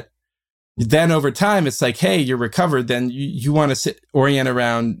then over time, it's like, hey, you're recovered. Then you want to orient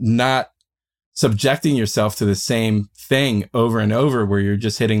around not subjecting yourself to the same thing over and over, where you're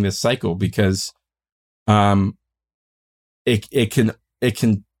just hitting this cycle, because it can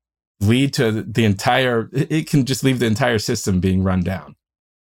lead to it can just leave the entire system being run down.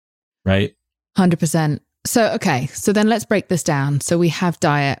 Right? 100%. So, okay. So then let's break this down. So we have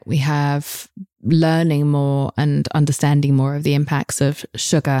diet, we have learning more and understanding more of the impacts of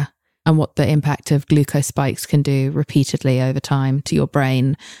sugar and what the impact of glucose spikes can do repeatedly over time to your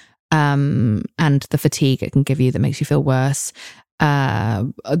brain, and the fatigue it can give you that makes you feel worse.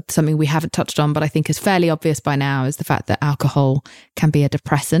 Something we haven't touched on, but I think is fairly obvious by now, is the fact that alcohol can be a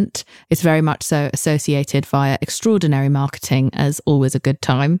depressant. It's very much so associated via extraordinary marketing as always a good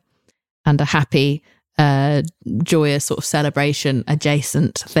time and a happy, joyous sort of celebration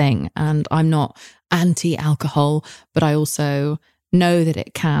adjacent thing. And I'm not anti-alcohol, but I also know that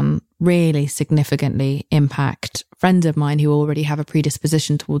it can really significantly impact friends of mine who already have a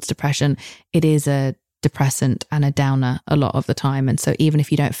predisposition towards depression. It is a depressant and a downer a lot of the time. And so even if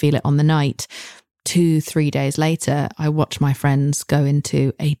you don't feel it on the night, 2-3 days later, I watch my friends go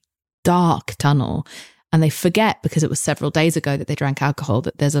into a dark tunnel and they forget, because it was several days ago that they drank alcohol,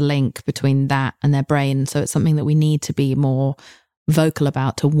 that there's a link between that and their brain. So it's something that we need to be more vocal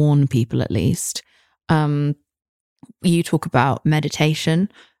about, to warn people at least. You talk about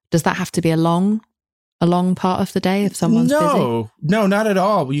meditation. Does that have to be a long part of the day if someone's busy? No, not at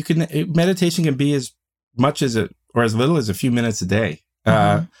all. Meditation can be as much as or as little as a few minutes a day.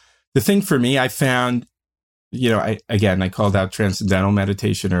 The thing for me, I found, I called out transcendental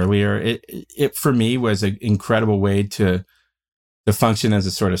meditation earlier. It for me was an incredible way to function as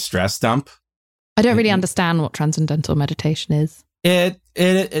a sort of stress dump. I don't really understand what transcendental meditation is. It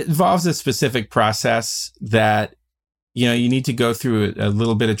involves a specific process that, you need to go through a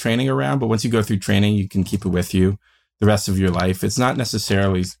little bit of training around, but once you go through training, you can keep it with you the rest of your life. It's not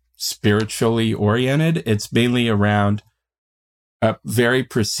necessarily spiritually oriented. It's mainly around a very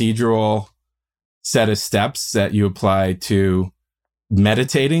procedural set of steps that you apply to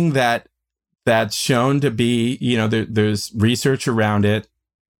meditating that's shown to be, there's research around it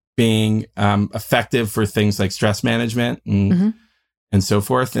being effective for things like stress management and so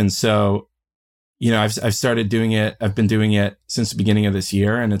forth. And so, I've started doing it. I've been doing it since the beginning of this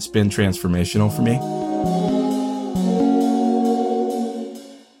year, and it's been transformational for me.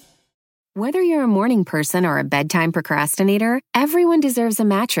 Whether you're a morning person or a bedtime procrastinator, everyone deserves a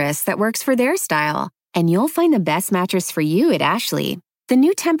mattress that works for their style. And you'll find the best mattress for you at Ashley. The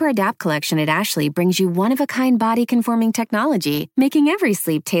new Temper-Adapt collection at Ashley brings you one-of-a-kind body-conforming technology, making every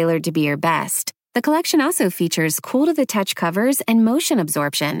sleep tailored to be your best. The collection also features cool-to-the-touch covers and motion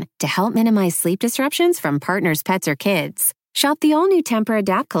absorption to help minimize sleep disruptions from partners, pets, or kids. Shop the all-new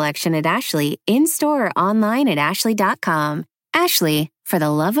Temper-Adapt collection at Ashley, in-store or online at ashley.com. Ashley, for the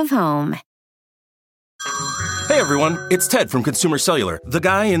love of home. Hey everyone, it's Ted from Consumer Cellular, the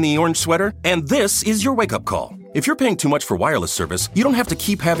guy in the orange sweater, and this is your wake-up call. If you're paying too much for wireless service, you don't have to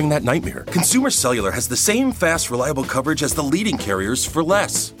keep having that nightmare. Consumer Cellular has the same fast, reliable coverage as the leading carriers for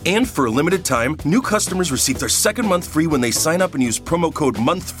less. And for a limited time, new customers receive their second month free when they sign up and use promo code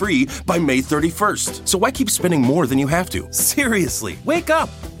MONTHFREE by May 31st. So why keep spending more than you have to? Seriously, wake up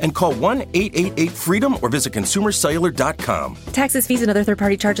and call 1-888-FREEDOM or visit consumercellular.com. Taxes, fees, and other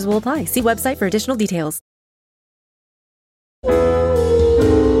third-party charges will apply. See website for additional details.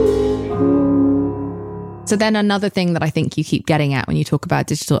 So then another thing that I think you keep getting at when you talk about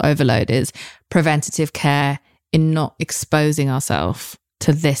digital overload is preventative care in not exposing ourselves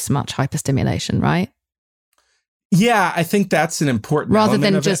to this much hyperstimulation, right? Yeah, I think that's an important rather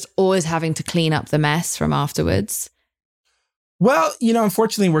element than just always having to clean up the mess from afterwards. Well,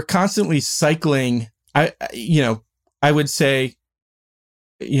 unfortunately, we're constantly cycling. I would say,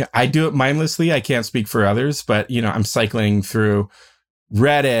 I do it mindlessly. I can't speak for others, but, I'm cycling through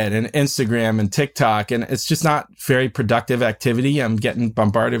Reddit and Instagram and TikTok, and it's just not very productive activity. I'm getting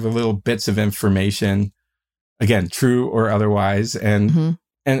bombarded with little bits of information, again, true or otherwise, and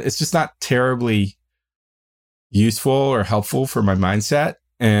it's just not terribly useful or helpful for my mindset.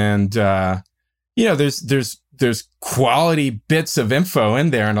 And there's quality bits of info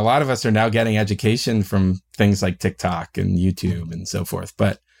in there, and a lot of us are now getting education from things like TikTok and YouTube and so forth,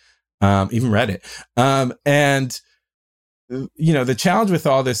 but even Reddit. The challenge with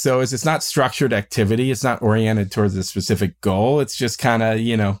all this, though, is it's not structured activity. It's not oriented towards a specific goal. It's just kind of,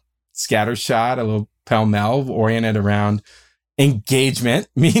 scattershot, a little pell-mell, oriented around engagement,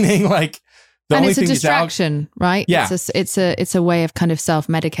 meaning like the and only it's a thing distraction, right? Yeah. It's a way of kind of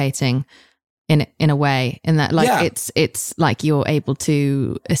self-medicating in a way, in that it's like you're able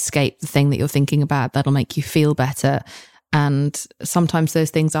to escape the thing that you're thinking about that'll make you feel better. And sometimes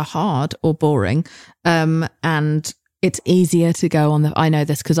those things are hard or boring. And it's easier to go on I know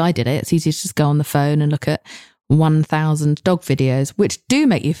this because I did it. It's easier to just go on the phone and look at 1,000 dog videos, which do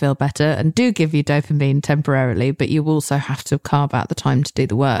make you feel better and do give you dopamine temporarily, but you also have to carve out the time to do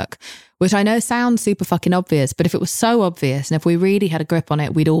the work, which I know sounds super fucking obvious, but if it was so obvious and if we really had a grip on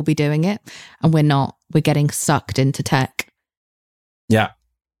it, we'd all be doing it, and we're not. We're getting sucked into tech. Yeah.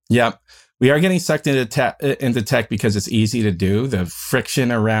 We are getting sucked into tech because it's easy to do. The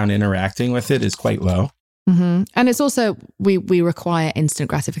friction around interacting with it is quite low. Mm-hmm. And it's also, we require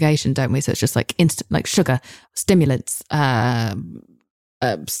instant gratification, don't we? So it's just like instant, like sugar, stimulants,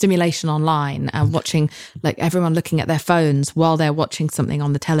 stimulation online, and watching, like everyone looking at their phones while they're watching something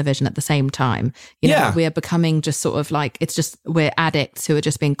on the television at the same time. We are becoming just sort of like, it's just, we're addicts who are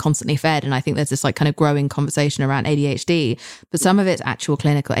just being constantly fed. And I think there's this like kind of growing conversation around ADHD, but some of it's actual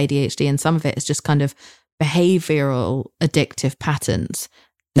clinical ADHD and some of it is just kind of behavioral addictive patterns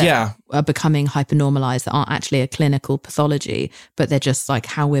that are becoming hypernormalized, that aren't actually a clinical pathology, but they're just like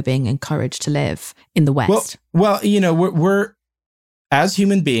how we're being encouraged to live in the West. Well, we're as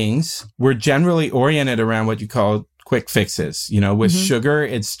human beings, we're generally oriented around what you call quick fixes. With sugar,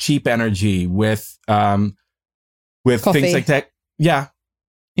 it's cheap energy. With Coffee. Things like that,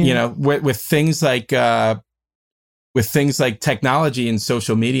 with things like technology and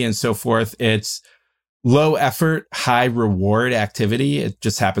social media and so forth, it's low effort, high reward activity. It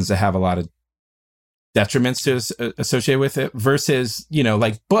just happens to have a lot of detriments associated with it versus,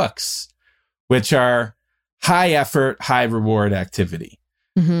 like books, which are high effort, high reward activity.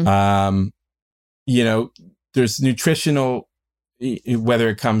 Mm-hmm. There's nutritional, whether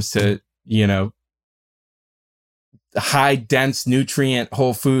it comes to, high dense nutrient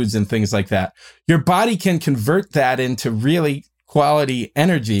whole foods and things like that. Your body can convert that into really quality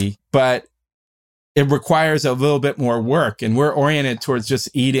energy, but it requires a little bit more work. And we're oriented towards just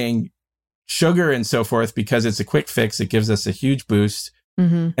eating sugar and so forth because it's a quick fix. It gives us a huge boost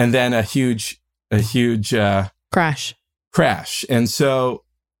and then a huge crash. And so,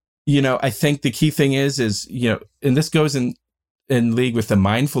 I think the key thing is, and this goes in league with the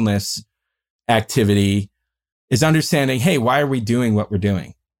mindfulness activity, is understanding, hey, why are we doing what we're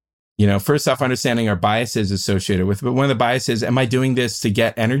doing? First off, understanding our biases associated with it. But one of the biases, am I doing this to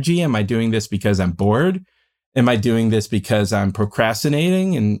get energy? Am I doing this because I'm bored? Am I doing this because I'm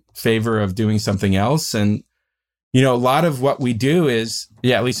procrastinating in favor of doing something else? And, a lot of what we do is,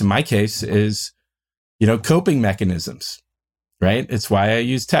 at least in my case, is, coping mechanisms, right? It's why I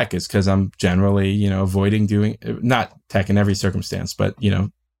use tech. It's because I'm generally, avoiding doing, not tech in every circumstance, but,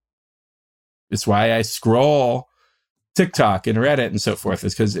 it's why I scroll TikTok and Reddit and so forth,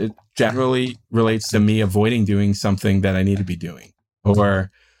 is because it generally relates to me avoiding doing something that I need to be doing or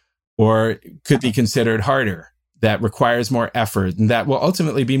could be considered harder, that requires more effort and that will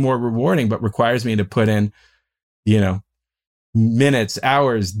ultimately be more rewarding, but requires me to put in, minutes,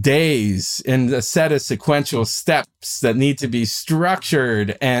 hours, days, and a set of sequential steps that need to be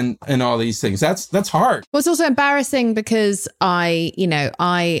structured and all these things. That's hard. Well, it's also embarrassing because I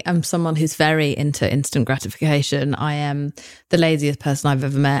am someone who's very into instant gratification. I am the laziest person I've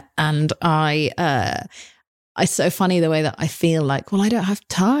ever met. And it's so funny the way that I feel like, well, I don't have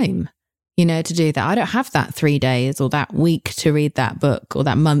time, to do that. I don't have that 3 days or that week to read that book or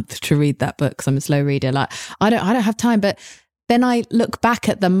that month to read that book because I'm a slow reader. Like, I don't have time. But then I look back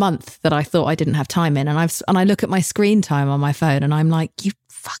at the month that I thought I didn't have time in, and I look at my screen time on my phone, and I'm like, you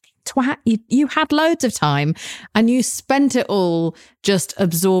fucking twat! You had loads of time, and you spent it all just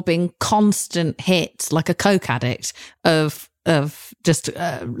absorbing constant hits like a coke addict of just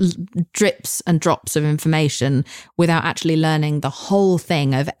drips and drops of information without actually learning the whole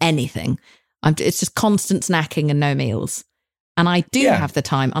thing of anything. It's just constant snacking and no meals. And I do have the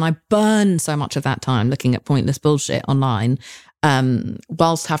time, and I burn so much of that time looking at pointless bullshit online,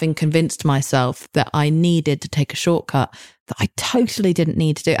 whilst having convinced myself that I needed to take a shortcut that I totally didn't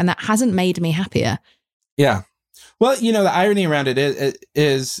need to do. And that hasn't made me happier. Yeah. Well, the irony around it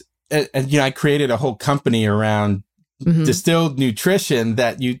is I created a whole company around distilled nutrition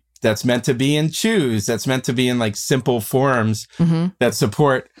that's meant to be in chews, that's meant to be in like simple forms that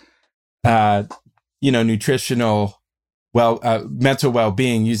support, nutritional mental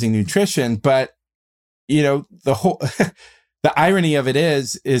well-being using nutrition. But, the whole, the irony of it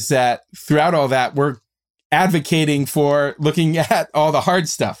is that throughout all that, we're advocating for looking at all the hard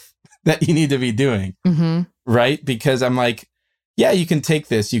stuff that you need to be doing. Right. Because I'm like, yeah, you can take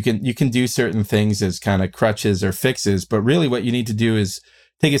this, you can do certain things as kind of crutches or fixes, but really what you need to do is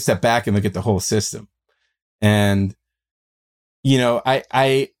take a step back and look at the whole system. And,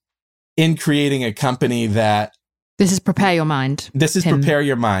 I in creating a company that, this is Prepare Your Mind. This is PIM. Prepare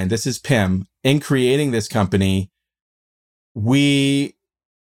Your Mind. This is PIM. In creating this company, I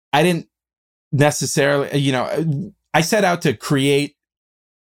didn't necessarily, I set out to create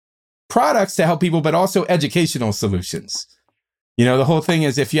products to help people, but also educational solutions. The whole thing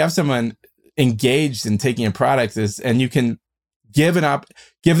is, if you have someone engaged in taking a product and you can give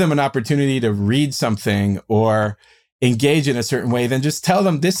them an opportunity to read something or engage in a certain way, then just tell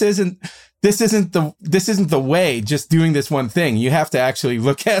them this isn't the way, just doing this one thing. You have to actually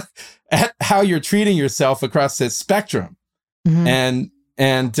look at how you're treating yourself across this spectrum. And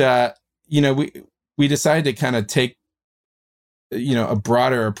we decided to kind of take, a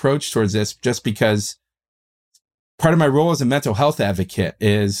broader approach towards this, just because part of my role as a mental health advocate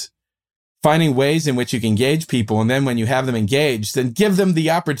is finding ways in which you can engage people. And then when you have them engaged, then give them the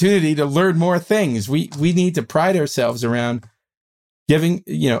opportunity to learn more things. We need to pride ourselves around giving,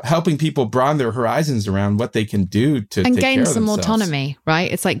 helping people broaden their horizons around what they can do to and take gain care of some themselves. autonomy, right?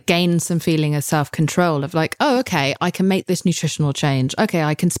 It's like gain some feeling of self-control of like, oh, okay, I can make this nutritional change. Okay,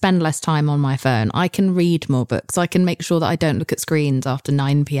 I can spend less time on my phone. I can read more books. I can make sure that I don't look at screens after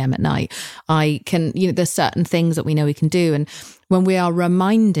 9 p.m. at night. I can, there's certain things that we know we can do. And when we are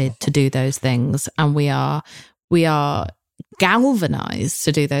reminded to do those things, and we are galvanized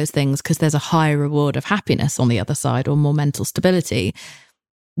to do those things because there's a high reward of happiness on the other side, or more mental stability,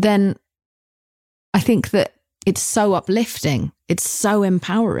 then I think that it's so uplifting. It's so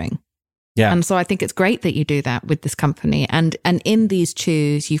empowering. Yeah. And so I think it's great that you do that with this company. And in these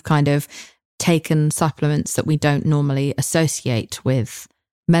chews, you've kind of taken supplements that we don't normally associate with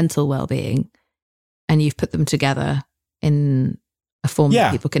mental well-being, and you've put them together in a form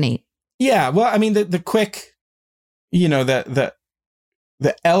that people can eat. Yeah. Well, I mean, the quick, the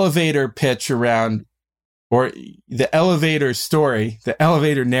elevator pitch around, or the elevator story, the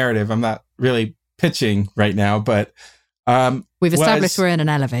elevator narrative, I'm not really pitching right now, but we've established we're in an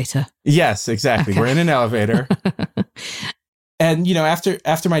elevator. Yes, exactly. Okay. We're in an elevator. And, you know, after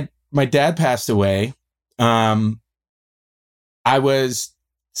my dad passed away, I was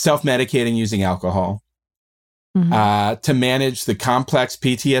self-medicating using alcohol to manage the complex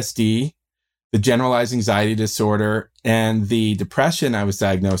PTSD, the generalized anxiety disorder, and the depression I was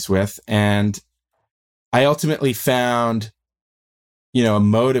diagnosed with. And I ultimately found, you know, a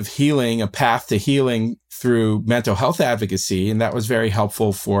mode of healing, a path to healing through mental health advocacy. And that was very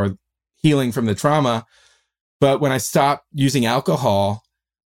helpful for healing from the trauma. But when I stopped using alcohol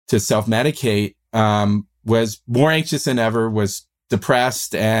to self-medicate, was more anxious than ever, was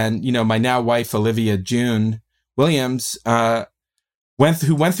depressed. And, you know, my now wife, Olivia June Williams, who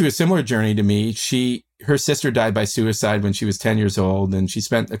went through a similar journey to me. Her sister died by suicide when she was 10 years old. And she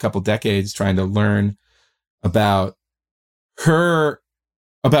spent a couple decades trying to learn about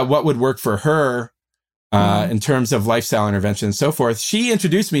what would work for her, in terms of lifestyle intervention and so forth. She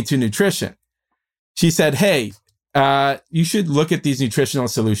introduced me to nutrition. She said, hey, you should look at these nutritional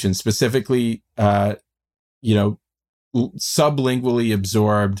solutions, specifically, sublingually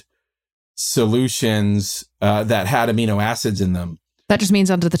absorbed solutions that had amino acids in them. That just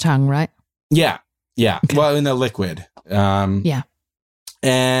means under the tongue, right? Yeah. Okay. Well, in a liquid. Yeah.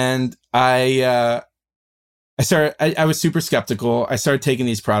 And I was super skeptical. I started taking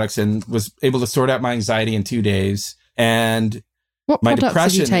these products and was able to sort out my anxiety in 2 days. And what my products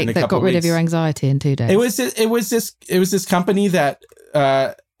depression did you take that got rid of your anxiety in 2 days? It was this company that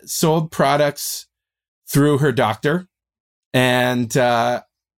sold products through her doctor, and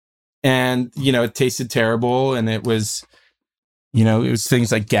it tasted terrible, and it was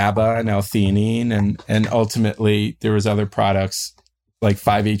things like GABA and L-theanine, and ultimately there was other products like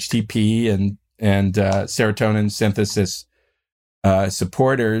 5-HTP and serotonin synthesis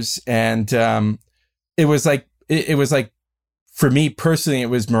supporters, and it was like for me personally, it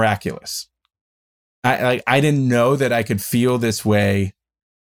was miraculous. I didn't know that I could feel this way,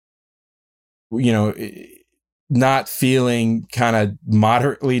 not feeling kind of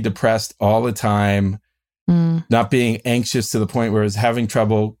moderately depressed all the time, not being anxious to the point where I was having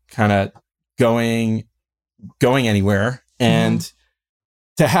trouble kind of going anywhere. And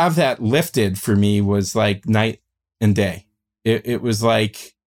to have that lifted for me was like night and day. It was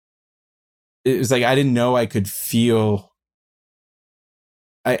like I didn't know I could feel.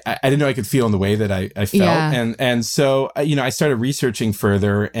 I didn't know I could feel in the way that I felt. Yeah. And so, I started researching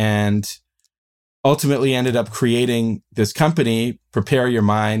further and ultimately ended up creating this company, Prepare Your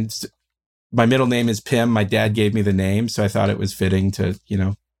Mind. My middle name is Pim. My dad gave me the name. So I thought it was fitting to,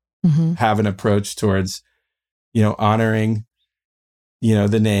 have an approach towards, honoring,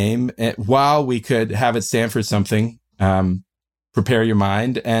 the name, while we could have it stand for something, Prepare Your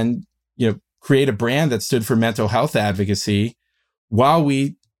Mind, and, create a brand that stood for mental health advocacy, while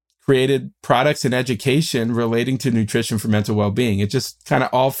we created products and education relating to nutrition for mental well-being. It just kind of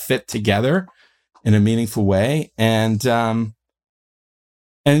all fit together in a meaningful way. And now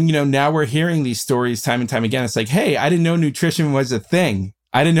we're hearing these stories time and time again. It's like, hey, I didn't know nutrition was a thing.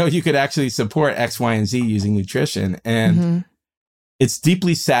 I didn't know you could actually support X, Y, and Z using nutrition. And it's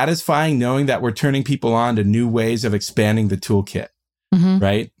deeply satisfying knowing that we're turning people on to new ways of expanding the toolkit,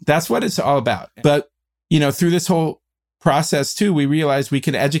 right? That's what it's all about. But, through this whole process too, we realized we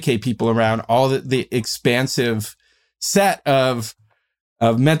can educate people around all the expansive set of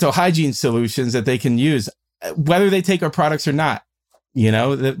mental hygiene solutions that they can use, whether they take our products or not.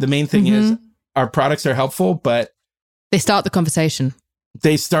 The main thing is our products are helpful, but they start the conversation.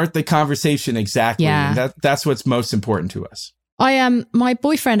 Exactly. Yeah. And that's what's most important to us. My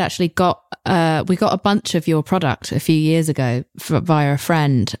boyfriend actually we got a bunch of your product a few years ago via a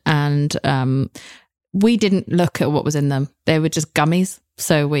friend, and we didn't look at what was in them. They were just gummies,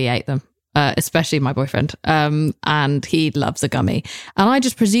 so we ate them. Especially my boyfriend, and he loves a gummy. And I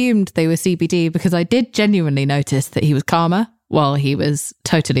just presumed they were CBD because I did genuinely notice that he was calmer while he was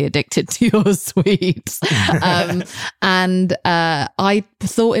totally addicted to your sweets. And I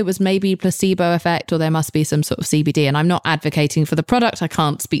thought it was maybe placebo effect, or there must be some sort of CBD. And I'm not advocating for the product. I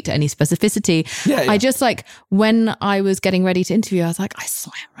can't speak to any specificity. Yeah. I just when I was getting ready to interview, I was like, I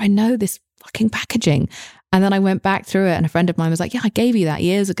swear I know this fucking packaging. And then I went back through it, and a friend of mine was like, yeah, I gave you that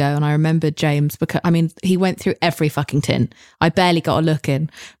years ago. And I remembered James, because he went through every fucking tin. I barely got a look in,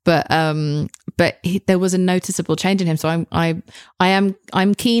 but there was a noticeable change in him. So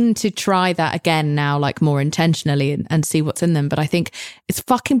I'm keen to try that again now, like more intentionally, and see what's in them. But I think it's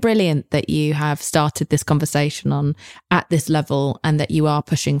fucking brilliant that you have started this conversation at this level, and that you are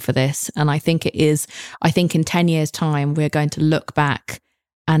pushing for this. And I think in 10 years' time, we're going to look back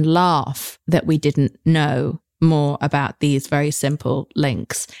and laugh that we didn't know more about these very simple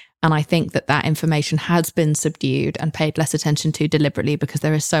links. And I think that information has been subdued and paid less attention to deliberately because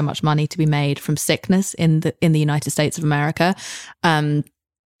there is so much money to be made from sickness in the United States of America. And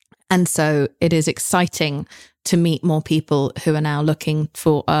so it is exciting to meet more people who are now looking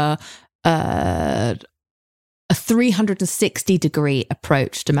for a 360-degree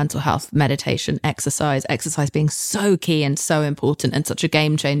approach to mental health, meditation, exercise being so key and so important and such a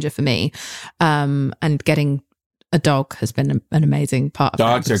game changer for me. And getting a dog has been an amazing part of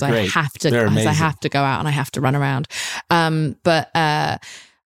Dogs that. are great. I have to go out and I have to run around. But I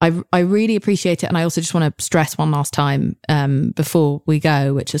really appreciate it. And I also just want to stress one last time before we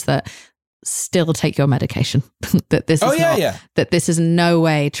go, which is that still take your medication. That this is in no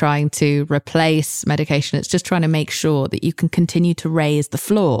way trying to replace medication. It's just trying to make sure that you can continue to raise the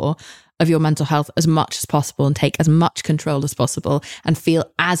floor of your mental health as much as possible and take as much control as possible and feel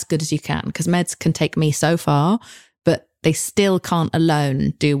as good as you can. Because meds can take me so far, but they still can't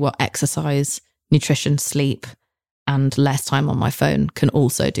alone do what exercise, nutrition, sleep, and less time on my phone can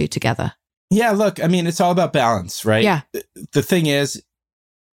also do together. Yeah, look, I mean, it's all about balance, right? Yeah. The thing is,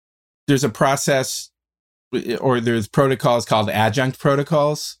 there's a process or there's protocols called adjunct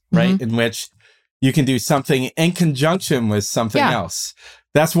protocols, right? Mm-hmm. In which you can do something in conjunction with something else.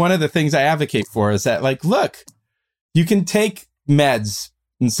 That's one of the things I advocate for is that, like, look, you can take meds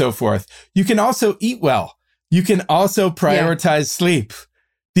and so forth. You can also eat well. You can also prioritize sleep.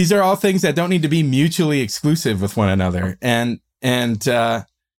 These are all things that don't need to be mutually exclusive with one another. And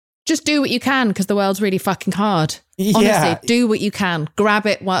just do what you can because the world's really fucking hard. Honestly, do what you can. Grab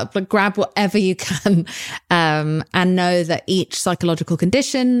whatever you can. And know that each psychological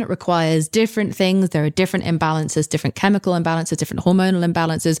condition requires different things. There are different imbalances, different chemical imbalances, different hormonal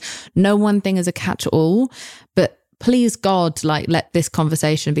imbalances. No one thing is a catch-all. But please, God, like, let this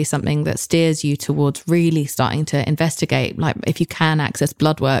conversation be something that steers you towards really starting to investigate. Like, if you can access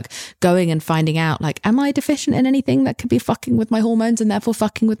blood work, going and finding out, like, am I deficient in anything that could be fucking with my hormones and therefore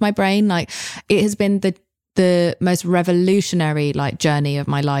fucking with my brain? Like, it has been the most revolutionary journey of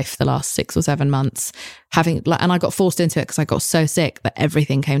my life the last 6 or 7 months, and I got forced into it because I got so sick that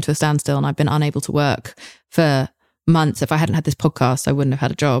everything came to a standstill and I've been unable to work for months. If I hadn't had this podcast, I wouldn't have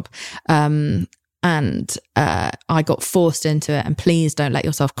had a job. And I got forced into it. And please don't let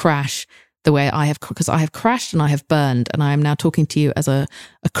yourself crash the way I have, because I have crashed and I have burned, and I am now talking to you as a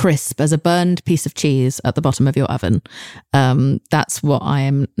crisp, as a burned piece of cheese at the bottom of your oven. That's what I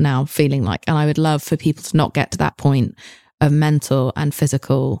am now feeling like. And I would love for people to not get to that point of mental and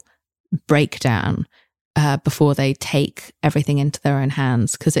physical breakdown before they take everything into their own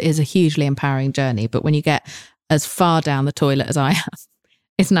hands, because it is a hugely empowering journey. But when you get as far down the toilet as I have,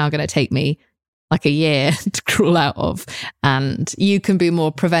 it's now going to take me like a year to crawl out of, and you can be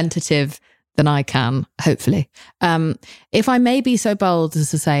more preventative than I can, hopefully. If I may be so bold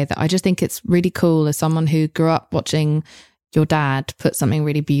as to say that I just think it's really cool as someone who grew up watching your dad put something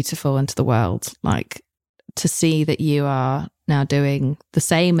really beautiful into the world, like to see that you are now doing the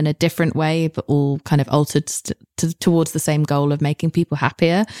same in a different way, but all kind of altered towards the same goal of making people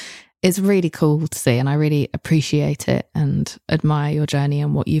happier. It's really cool to see, and I really appreciate it and admire your journey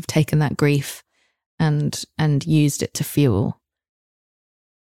and what you've taken that grief and used it to fuel.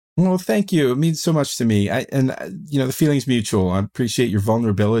 Well, thank you. It means so much to me. The feeling's mutual. I appreciate your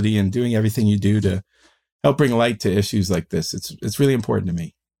vulnerability and doing everything you do to help bring light to issues like this. It's really important to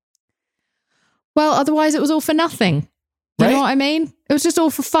me. Well, otherwise it was all for nothing. You know what I mean? It was just all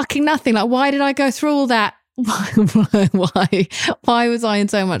for fucking nothing. Like, why did I go through all that? Why was I in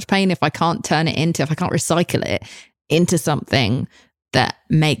so much pain if I can't recycle it into something that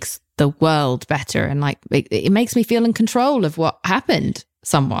makes the world better? And like, it makes me feel in control of what happened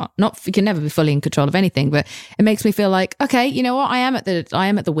somewhat. You can never be fully in control of anything, but it makes me feel like, okay, you know what? I am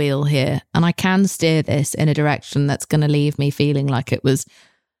at the wheel here, and I can steer this in a direction that's going to leave me feeling like it was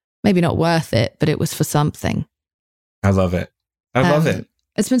maybe not worth it, but it was for something. I love it. I love it.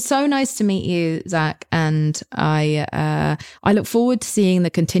 It's been so nice to meet you, Zach, and I look forward to seeing the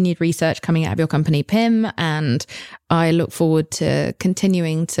continued research coming out of your company, PIM, and I look forward to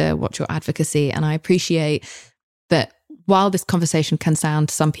continuing to watch your advocacy. And I appreciate that while this conversation can sound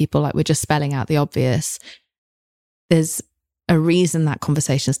to some people like we're just spelling out the obvious, there's a reason that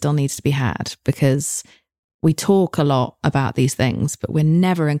conversation still needs to be had, because we talk a lot about these things, but we're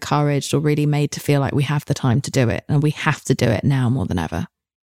never encouraged or really made to feel like we have the time to do it. And we have to do it now more than ever.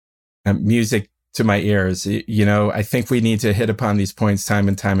 Music to my ears. I think we need to hit upon these points time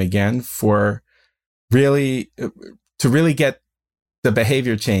and time again to really get the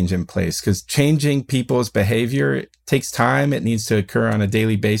behavior change in place, because changing people's behavior takes time. It needs to occur on a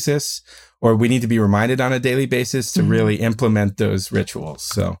daily basis, or we need to be reminded on a daily basis to really implement those rituals.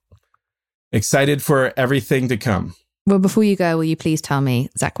 So excited for everything to come. Well, before you go, will you please tell me,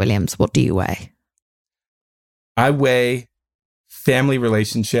 Zach Williams, what do you weigh? I weigh family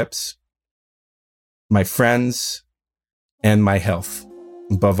relationships, my friends, and my health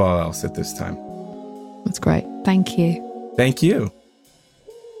above all else at this time. That's great. Thank you. Thank you.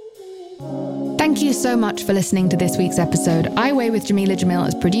 Thank you so much for listening to this week's episode. I Weigh with Jameela Jamil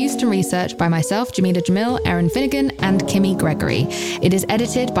is produced and researched by myself, Jameela Jamil, Erin Finnegan, and Kimmy Gregory. It is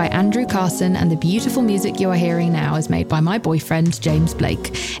edited by Andrew Carson, and the beautiful music you are hearing now is made by my boyfriend, James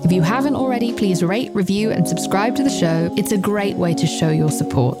Blake. If you haven't already, please rate, review, and subscribe to the show. It's a great way to show your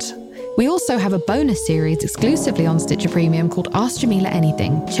support. We also have a bonus series exclusively on Stitcher Premium called Ask Jameela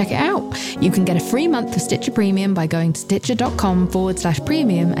Anything. Check it out. You can get a free month of Stitcher Premium by going to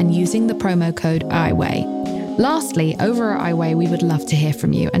stitcher.com/premium and using the promo code IWeigh. Lastly, over at iWeigh, we would love to hear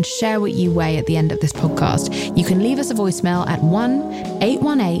from you and share what you weigh at the end of this podcast. You can leave us a voicemail at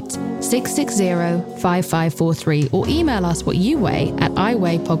 1-818-660-5543 or email us what you weigh at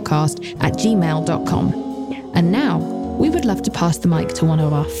iweighpodcast@gmail.com. And now, we would love to pass the mic to one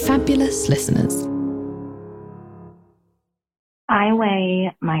of our fabulous listeners. I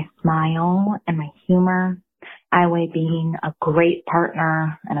weigh my smile and my humor. I weigh being a great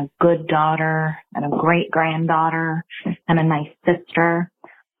partner and a good daughter and a great granddaughter and a nice sister.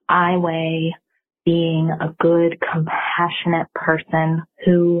 I weigh being a good, compassionate person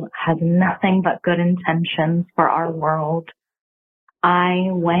who has nothing but good intentions for our world. I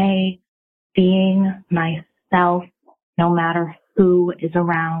weigh being myself no matter who is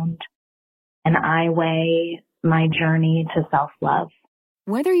around. And I weigh my journey to self-love.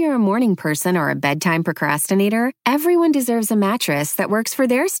 Whether you're a morning person or a bedtime procrastinator, everyone deserves a mattress that works for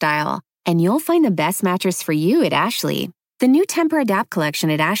their style. And you'll find the best mattress for you at Ashley. The new Temper-Adapt collection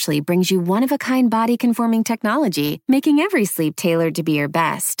at Ashley brings you one-of-a-kind body-conforming technology, making every sleep tailored to be your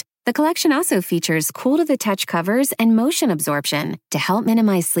best. The collection also features cool-to-the-touch covers and motion absorption to help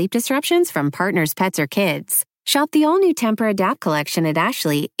minimize sleep disruptions from partners, pets, or kids. Shop the all-new Temper-Adapt collection at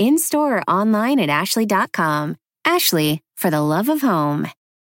Ashley, in-store or online at ashley.com. Ashley, for the love of home.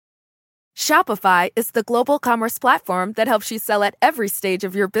 Shopify is the global commerce platform that helps you sell at every stage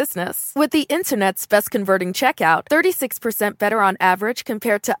of your business. With the internet's best converting checkout, 36% better on average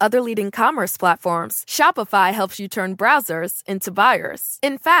compared to other leading commerce platforms, Shopify helps you turn browsers into buyers.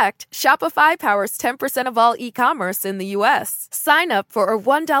 In fact, Shopify powers 10% of all e-commerce in the U.S. Sign up for a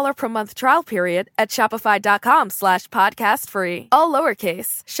 $1 per month trial period at shopify.com/podcast free. All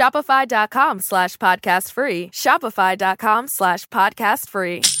lowercase, shopify.com/podcast free, shopify.com/podcast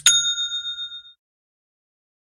free.